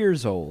 4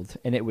 years old,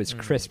 and it was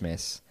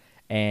Christmas,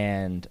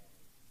 and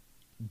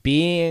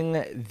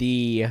being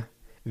the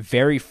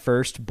very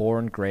first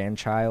born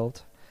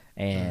grandchild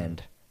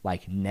and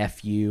like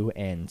nephew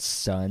and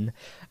son,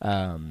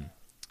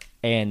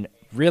 and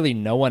really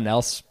no one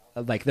else,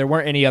 like there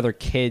weren't any other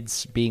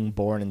kids being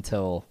born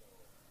until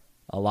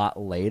a lot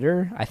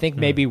later. I think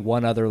maybe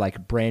one other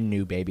like brand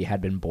new baby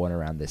had been born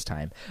around this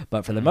time,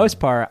 but for the most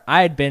part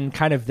I had been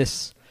kind of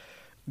this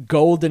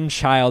golden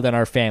child in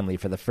our family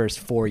for the first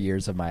 4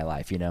 years of my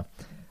life,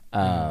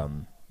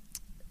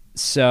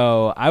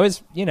 so I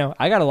was,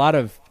 I got a lot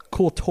of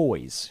cool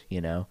toys,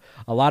 a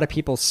lot of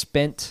people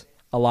spent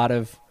a lot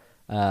of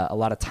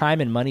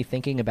time and money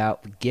thinking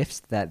about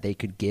gifts that they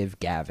could give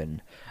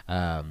Gavin.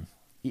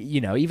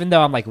 Even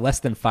though I'm like less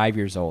than 5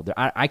 years old,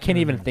 I can't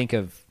even think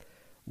of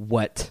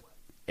what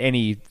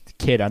any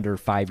kid under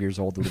 5 years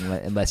old would,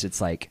 unless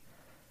it's like,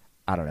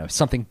 I don't know,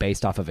 something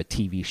based off of a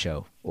TV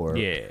show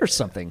or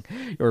something,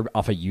 or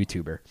off a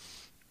YouTuber.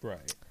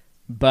 Right.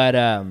 But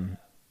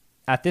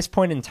at this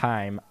point in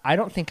time, I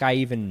don't think I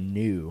even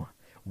knew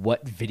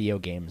what video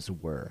games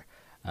were.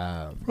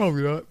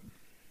 Probably not.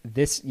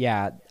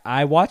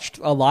 I watched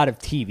a lot of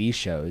TV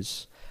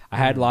shows. I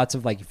had lots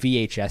of like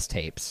VHS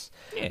tapes,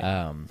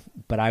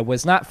 but I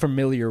was not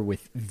familiar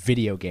with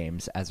video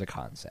games as a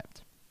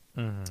concept.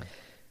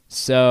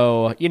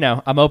 So,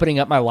 I'm opening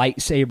up my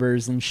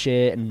lightsabers and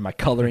shit and my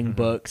coloring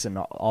books and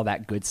all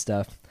that good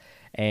stuff.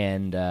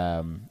 And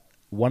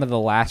one of the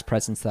last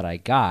presents that I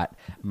got,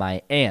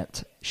 my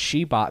aunt,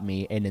 she bought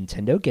me a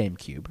Nintendo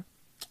GameCube.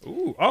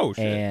 Ooh, oh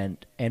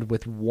shit. And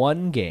with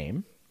one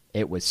game,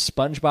 it was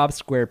SpongeBob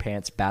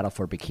SquarePants Battle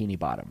for Bikini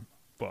Bottom.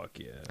 Fuck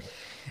yeah.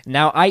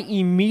 Now, I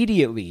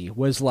immediately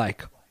was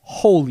like,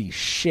 holy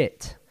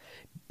shit.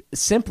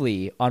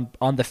 Simply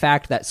on the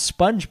fact that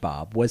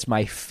SpongeBob was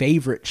my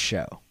favorite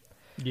show.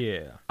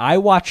 Yeah. I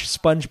watched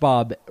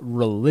SpongeBob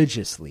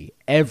religiously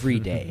every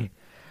day.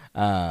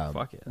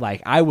 Fuck yeah.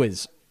 Like I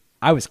was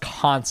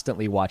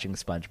constantly watching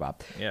SpongeBob.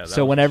 Yeah.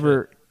 So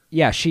whenever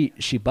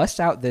she busts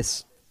out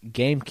this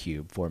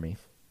GameCube for me,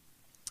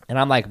 and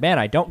I'm like, man,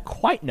 I don't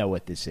quite know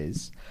what this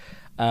is.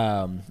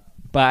 But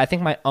I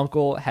think my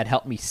uncle had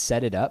helped me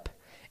set it up.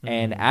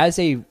 And as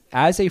a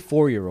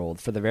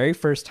 4-year-old, for the very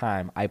first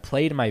time, I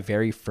played my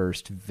very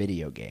first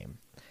video game.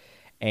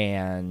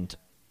 And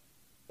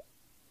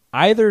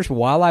either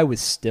while I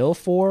was still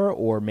 4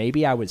 or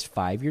maybe I was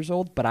 5 years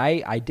old, but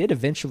I did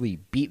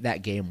eventually beat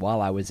that game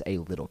while I was a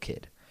little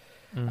kid.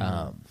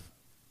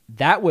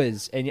 That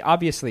was, and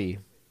obviously,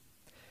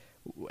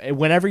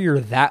 whenever you're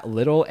that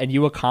little and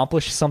you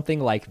accomplish something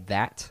like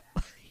that,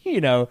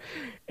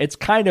 it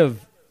kind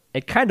of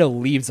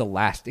leaves a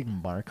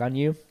lasting mark on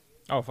you.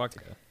 Oh, fuck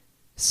yeah.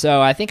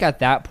 So I think at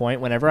that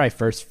point, whenever I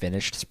first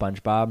finished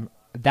SpongeBob,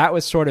 that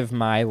was sort of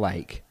my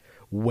like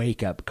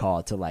wake up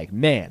call to like,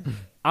 man,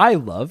 I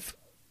love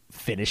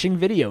finishing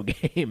video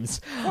games.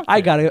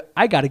 Okay.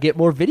 I gotta get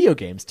more video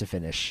games to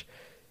finish.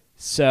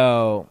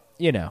 So,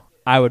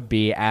 I would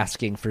be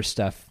asking for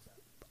stuff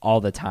all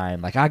the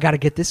time. Like, I gotta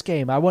get this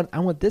game. I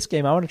want this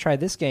game. I want to try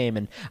this game.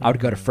 And I would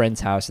go to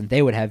friends' house and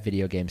they would have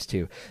video games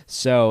too.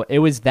 So it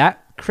was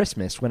that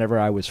Christmas, whenever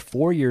I was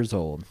 4 years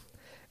old,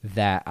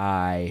 that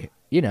I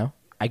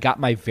got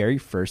my very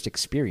first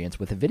experience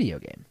with a video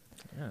game.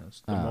 Yeah,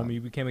 it's the moment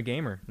you became a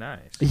gamer.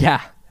 Nice.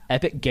 Yeah,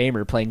 epic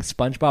gamer playing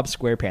SpongeBob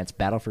SquarePants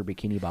Battle for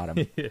Bikini Bottom.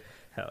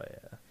 Hell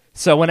yeah.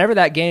 So whenever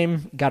that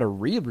game got a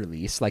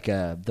re-release, like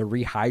the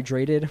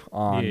rehydrated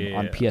on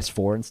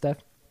PS4 and stuff,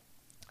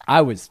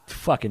 I was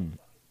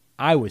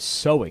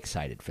so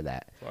excited for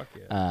that. Fuck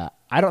yeah.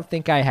 I don't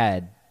think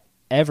I've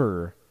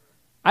never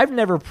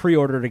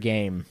pre-ordered a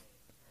game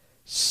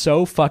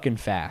so fucking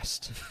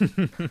fast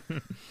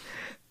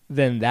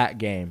than that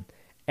game.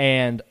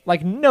 And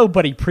like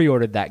nobody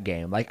pre-ordered that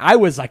game. Like I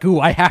was like, ooh,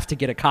 I have to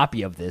get a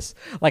copy of this.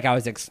 Like I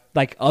was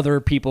like other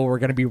people were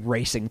going to be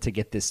racing to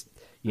get this,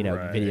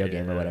 video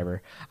game or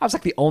whatever. I was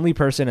like the only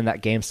person in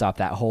that GameStop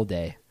that whole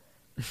day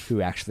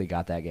who actually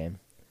got that game.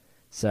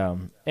 So,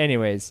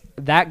 anyways,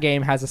 that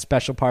game has a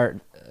special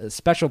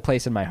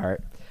place in my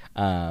heart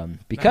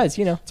because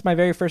it's my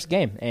very first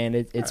game, and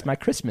it's my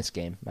Christmas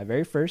game, my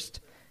very first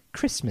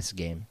Christmas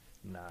game.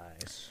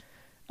 Nice.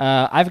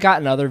 I've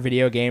gotten other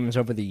video games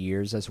over the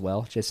years as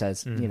well, just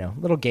as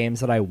little games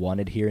that I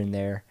wanted here and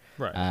there.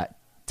 Right.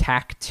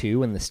 TAC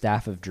 2 and the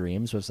Staff of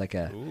Dreams was like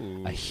a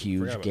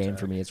huge game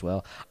for me as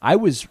well.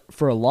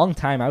 For a long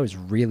time, I was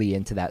really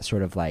into that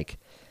sort of like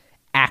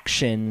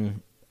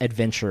action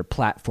adventure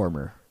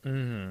platformer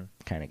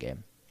kind of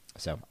game.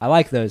 So I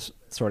like those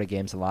sort of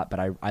games a lot, but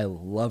I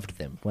loved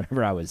them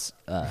whenever I was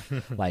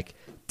like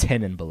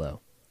 10 and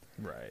below.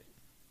 Right.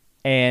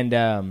 And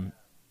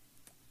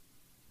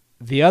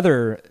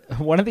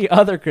one of the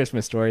other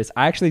Christmas stories,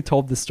 I actually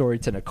told this story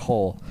to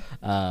Nicole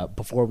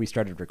before we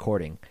started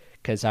recording,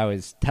 because I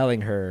was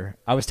telling her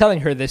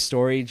this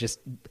story just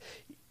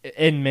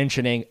in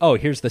mentioning,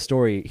 here's the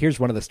story. Here's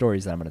one of the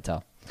stories that I'm going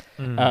to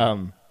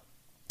tell.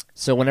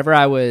 So whenever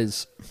I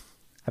was,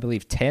 I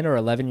believe, 10 or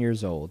 11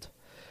 years old,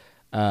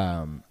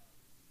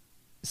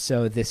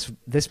 so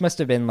this must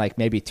have been like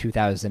maybe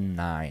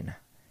 2009.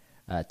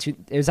 It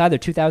was either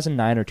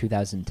 2009 or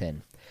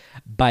 2010.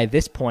 By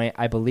this point,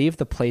 I believe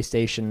the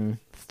PlayStation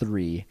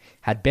 3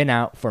 had been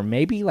out for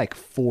maybe like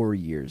 4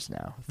 years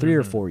now, 3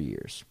 or 4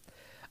 years.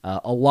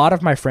 A lot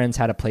of my friends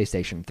had a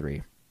PlayStation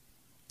 3,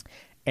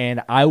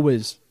 and I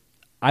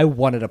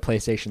wanted a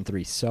PlayStation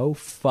 3 so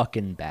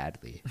fucking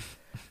badly.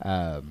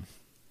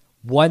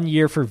 1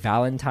 year for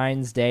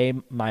Valentine's Day,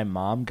 my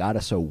mom got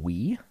us a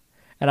Wii,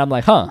 and I'm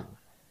like,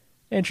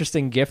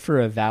 interesting gift for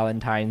a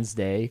Valentine's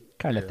Day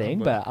kind of thing,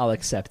 but I'll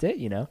accept it,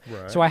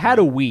 Right, so I had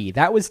a Wii.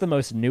 That was the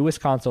most newest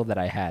console that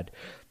I had.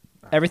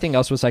 Everything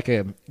else was like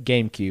a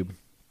GameCube.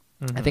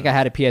 I think I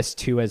had a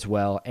PS2 as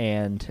well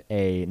and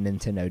a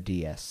Nintendo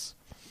DS.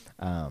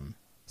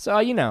 So,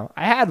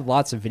 I had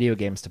lots of video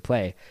games to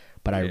play,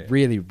 but I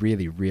really,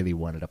 really, really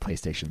wanted a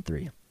PlayStation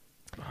 3.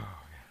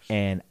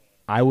 And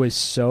I was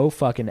so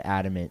fucking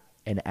adamant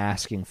in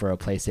asking for a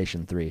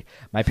PlayStation 3.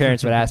 My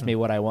parents would ask me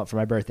what I want for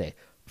my birthday.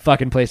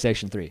 Fucking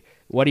PlayStation 3.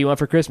 What do you want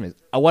for Christmas?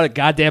 I want a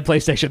goddamn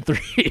PlayStation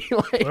 3.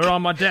 Put it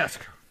on my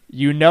desk.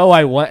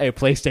 I want a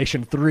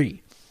PlayStation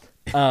 3.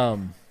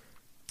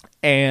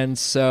 And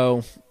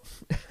so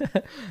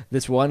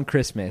this one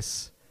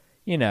Christmas,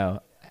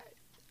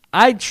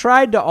 I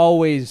tried to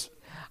always,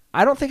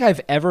 I don't think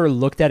I've ever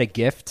looked at a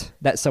gift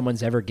that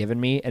someone's ever given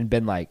me and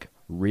been like,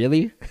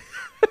 really?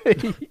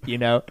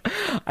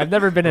 I've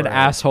never been an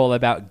asshole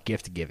about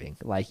gift giving.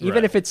 Like,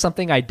 even if it's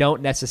something I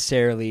don't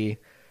necessarily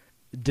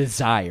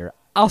desire,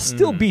 I'll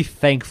still be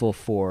thankful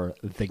for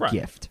the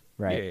gift,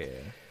 right? Yeah.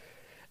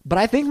 But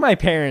I think my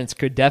parents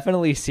could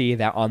definitely see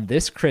that on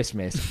this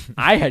Christmas,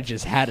 I had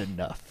just had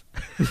enough.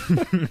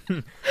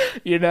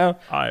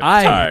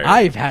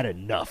 I've had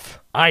enough.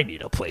 I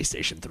need a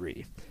PlayStation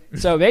 3.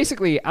 So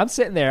basically, I'm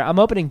sitting there, I'm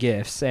opening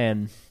gifts,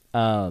 and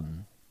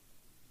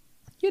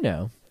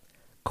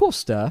cool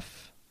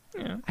stuff.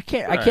 Yeah, I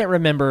can't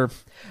remember.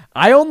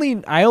 I only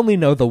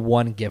know the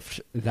one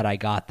gift that I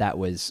got that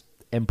was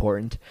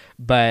important,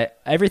 but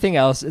everything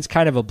else is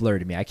kind of a blur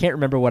to me. I can't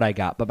remember what I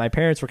got, but my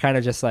parents were kind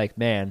of just like,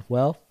 man,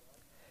 well,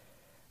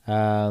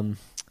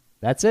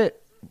 that's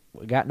it.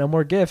 We got no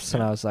more gifts.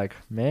 And I was like,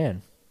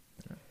 man,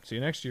 see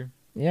you next year.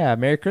 Yeah,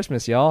 Merry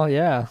Christmas, y'all.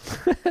 Yeah.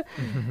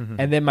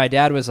 And then my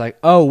dad was like,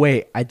 oh,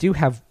 wait, I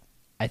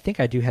think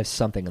I do have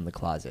something in the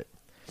closet.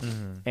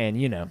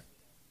 And,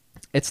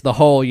 it's the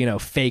whole,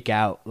 fake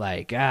out,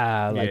 like,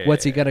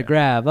 what's he going to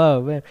grab?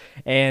 Oh, man.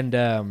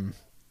 And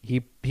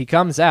he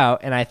comes out,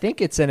 and I think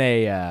it's in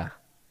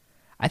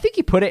I think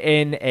he put it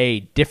in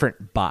a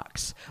different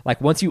box.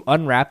 Like, once you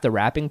unwrap the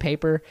wrapping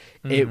paper,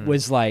 it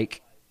was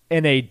like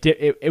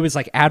it was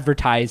like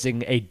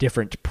advertising a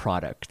different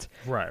product.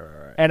 Right.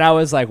 And I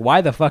was like,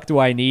 why the fuck do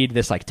I need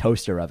this like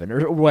toaster oven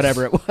or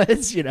whatever it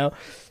was,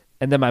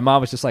 And then my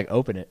mom was just like,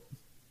 open it.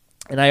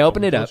 And I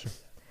opened it up,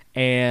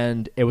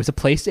 and it was a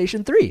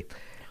PlayStation 3.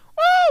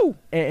 Woo!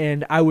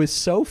 And I was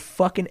so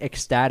fucking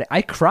ecstatic.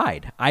 I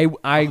cried.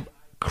 I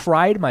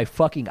cried my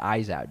fucking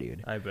eyes out,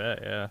 dude. I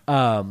bet,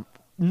 yeah.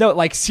 No,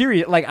 like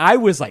serious. Like I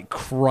was like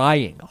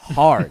crying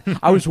hard.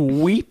 I was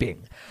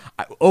weeping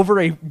over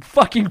a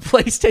fucking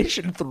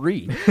PlayStation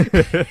 3.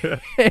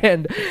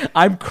 And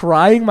I'm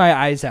crying my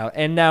eyes out.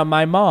 And now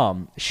my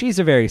mom, she's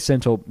a very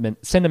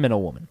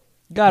sentimental woman.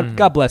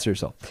 God bless her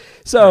soul.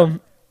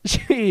 So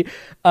she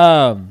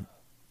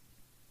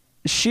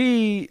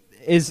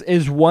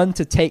is one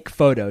to take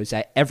photos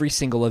at every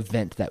single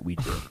event that we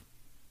do.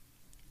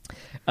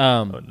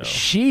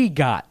 She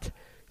got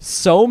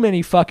so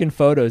many fucking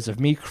photos of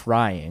me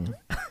crying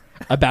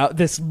about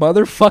this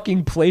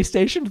motherfucking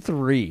PlayStation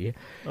 3.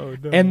 Oh,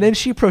 no. And then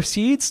she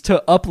proceeds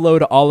to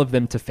upload all of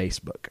them to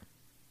Facebook.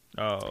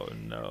 Oh,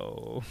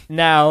 no.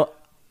 Now,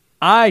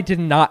 I did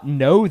not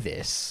know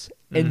this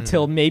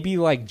until maybe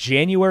like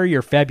January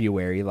or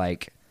February.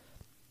 Like,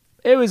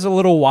 it was a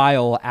little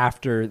while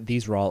after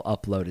these were all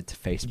uploaded to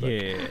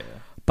Facebook. Yeah.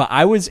 But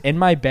I was in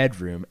my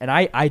bedroom, and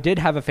I did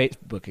have a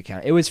Facebook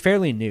account. It was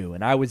fairly new,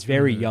 and I was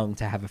very young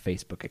to have a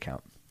Facebook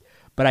account.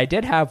 But I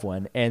did have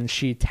one, and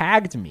she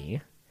tagged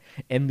me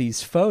in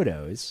these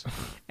photos,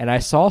 and I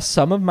saw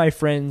some of my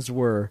friends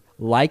were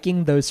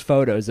liking those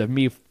photos of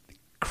me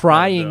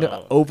crying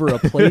over a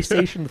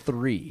PlayStation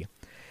 3.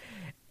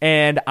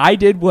 And I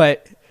did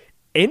what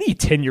any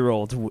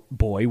 10-year-old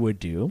boy would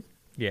do.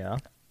 Yeah.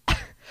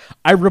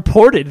 I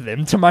reported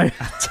them to my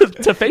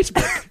to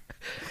Facebook.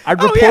 I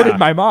reported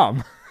my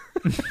mom.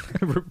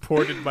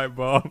 Reported my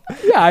mom.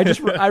 Yeah,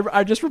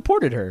 I just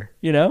reported her.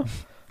 You know.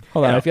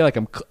 Hold on, I feel like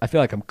I'm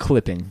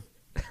clipping.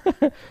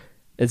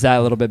 Is that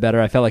a little bit better?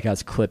 I felt like I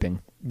was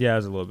clipping. Yeah, it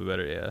was a little bit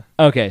better. Yeah.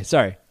 Okay,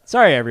 sorry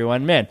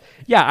everyone, man.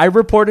 Yeah, I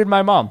reported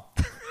my mom,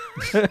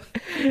 and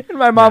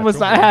my mom was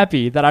not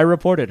happy that I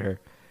reported her.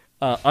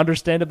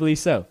 Understandably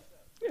so.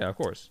 Yeah, of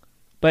course.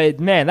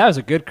 But man, that was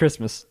a good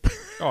Christmas.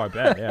 Oh, I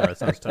bet. Yeah, that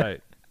sounds tight.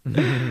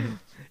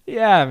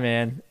 Yeah,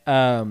 man.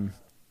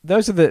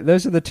 Those are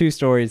the two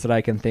stories that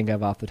I can think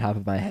of off the top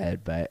of my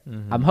head. But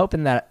I'm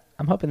hoping that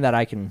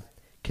I can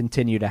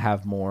continue to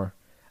have more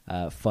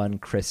fun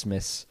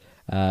Christmas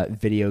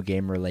video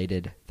game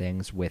related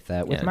things with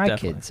my definitely.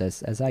 kids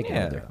as I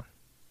get older.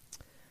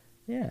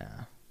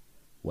 Yeah.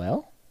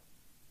 Well,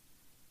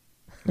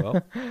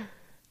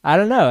 I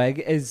don't know.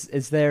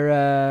 Is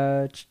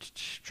there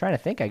trying to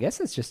think? I guess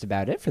that's just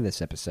about it for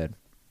this episode.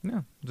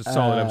 Yeah, it's a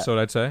solid episode,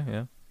 I'd say.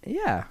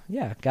 Yeah.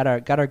 Yeah. Got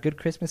our good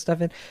Christmas stuff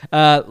in.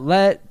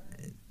 Let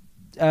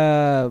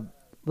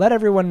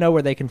everyone know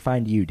where they can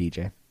find you,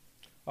 DJ.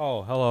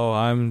 Oh, hello.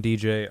 I'm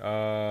DJ.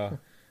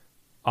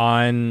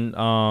 I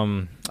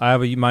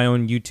have my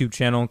own YouTube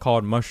channel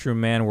called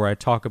Mushroom Man, where I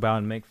talk about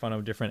and make fun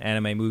of different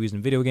anime, movies,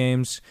 and video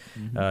games.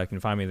 You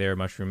can find me there,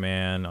 Mushroom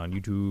Man, on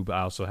YouTube.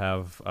 I also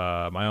have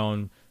my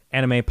own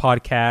anime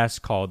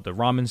podcast called The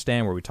Ramen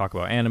Stand, where we talk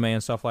about anime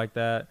and stuff like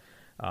that.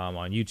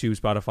 On YouTube,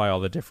 Spotify, all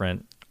the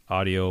different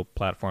audio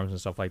platforms and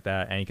stuff like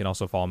that. And you can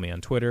also follow me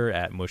on Twitter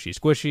at Mushy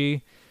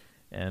Squishy.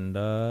 And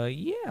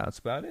yeah, that's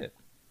about it.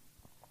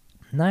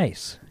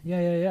 Nice.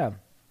 Yeah.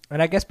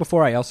 And I guess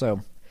before I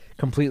also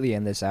completely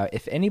end this out,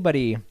 if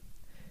anybody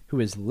who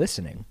is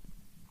listening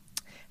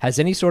has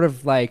any sort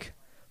of like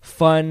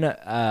fun,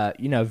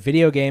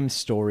 video game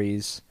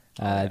stories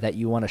that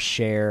you want to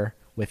share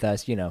with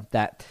us,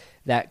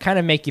 that kind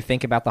of make you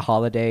think about the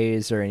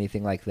holidays or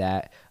anything like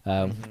that,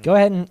 go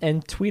ahead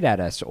and tweet at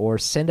us or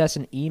send us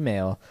an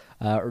email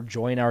or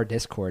join our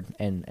Discord,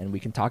 and we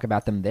can talk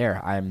about them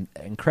there. I'm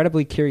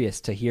incredibly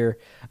curious to hear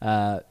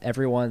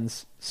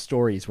everyone's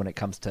stories when it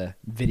comes to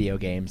video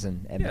games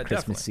and the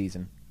Christmas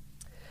season.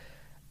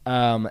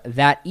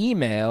 That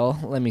email,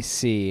 let me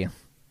see.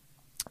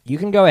 You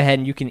can go ahead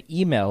and you can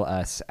email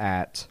us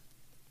at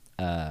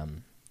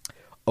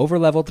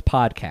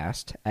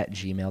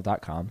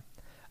overleveledpodcast@gmail.com.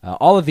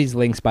 All of these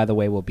links, by the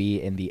way, will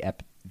be in the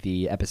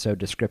episode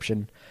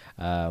description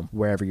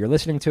wherever you're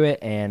listening to it.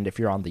 And if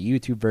you're on the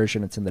YouTube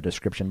version, it's in the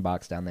description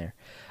box down there.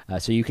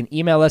 So you can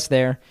email us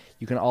there.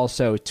 You can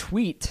also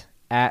tweet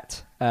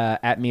at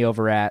me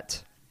over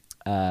at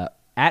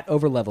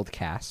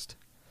overleveledcast.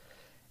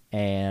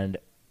 And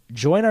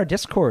join our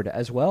Discord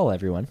as well,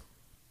 everyone.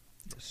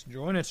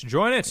 Join it.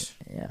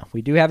 Yeah,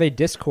 we do have a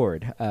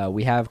Discord.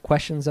 We have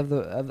questions of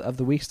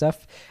the week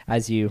stuff,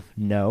 as you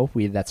know.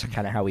 That's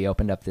kind of how we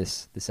opened up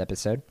this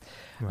episode.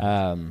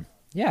 Right.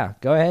 Yeah,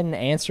 go ahead and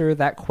answer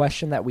that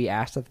question that we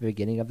asked at the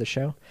beginning of the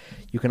show.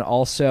 You can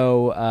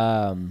also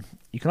join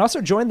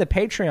the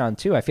Patreon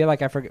too. I feel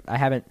like I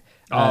haven't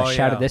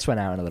shouted this one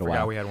out in a little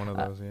while. We had one of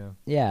those.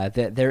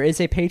 There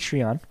is a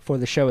Patreon for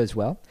the show as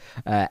well.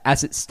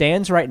 As it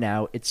stands right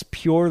now, it's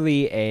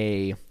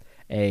purely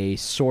a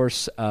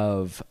source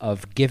of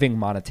giving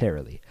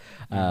monetarily.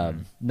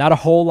 Not a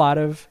whole lot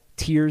of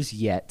tiers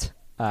yet.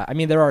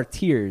 There are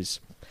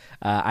tiers.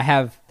 I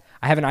have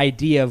an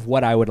idea of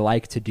what I would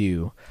like to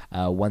do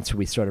once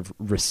we sort of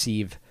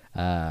receive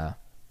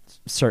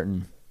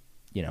certain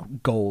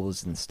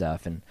goals and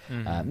stuff, and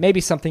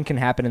maybe something can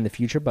happen in the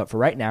future. But for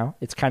right now,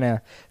 it's kind of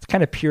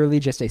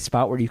purely just a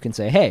spot where you can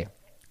say, "Hey,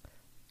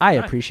 I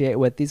appreciate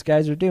what these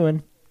guys are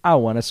doing. I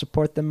want to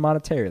support them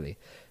monetarily."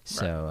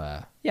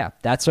 So,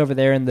 that's over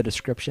there in the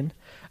description.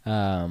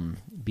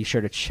 Be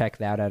sure to check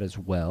that out as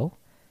well.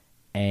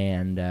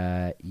 And,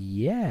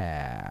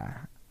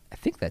 I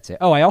think that's it.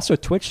 Oh, I also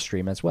Twitch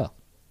stream as well.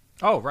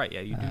 Oh, right.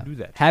 Yeah, you do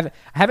that. I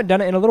haven't done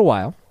it in a little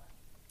while.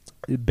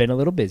 Been a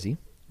little busy,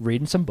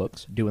 reading some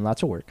books, doing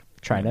lots of work,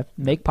 trying to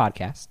make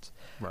podcasts.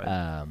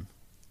 Right.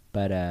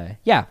 But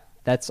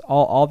that's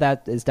all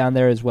that is down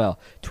there as well.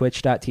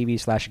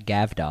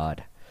 Twitch.tv/Gavdod.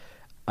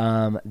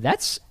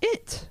 That's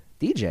it.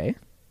 DJ.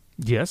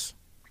 Yes.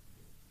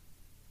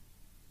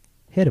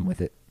 Hit him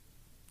with it.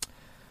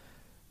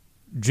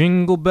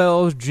 Jingle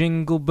bells,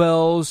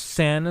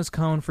 Santa's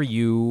coming for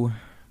you.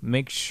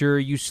 Make sure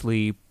you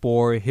sleep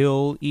or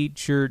he'll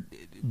eat your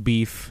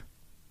beef.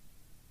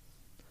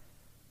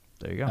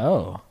 There you go.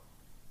 Oh.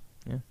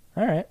 Yeah.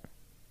 All right.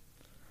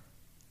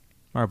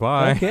 All right,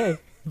 bye. Okay.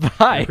 Merry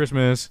Bye.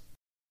 Christmas.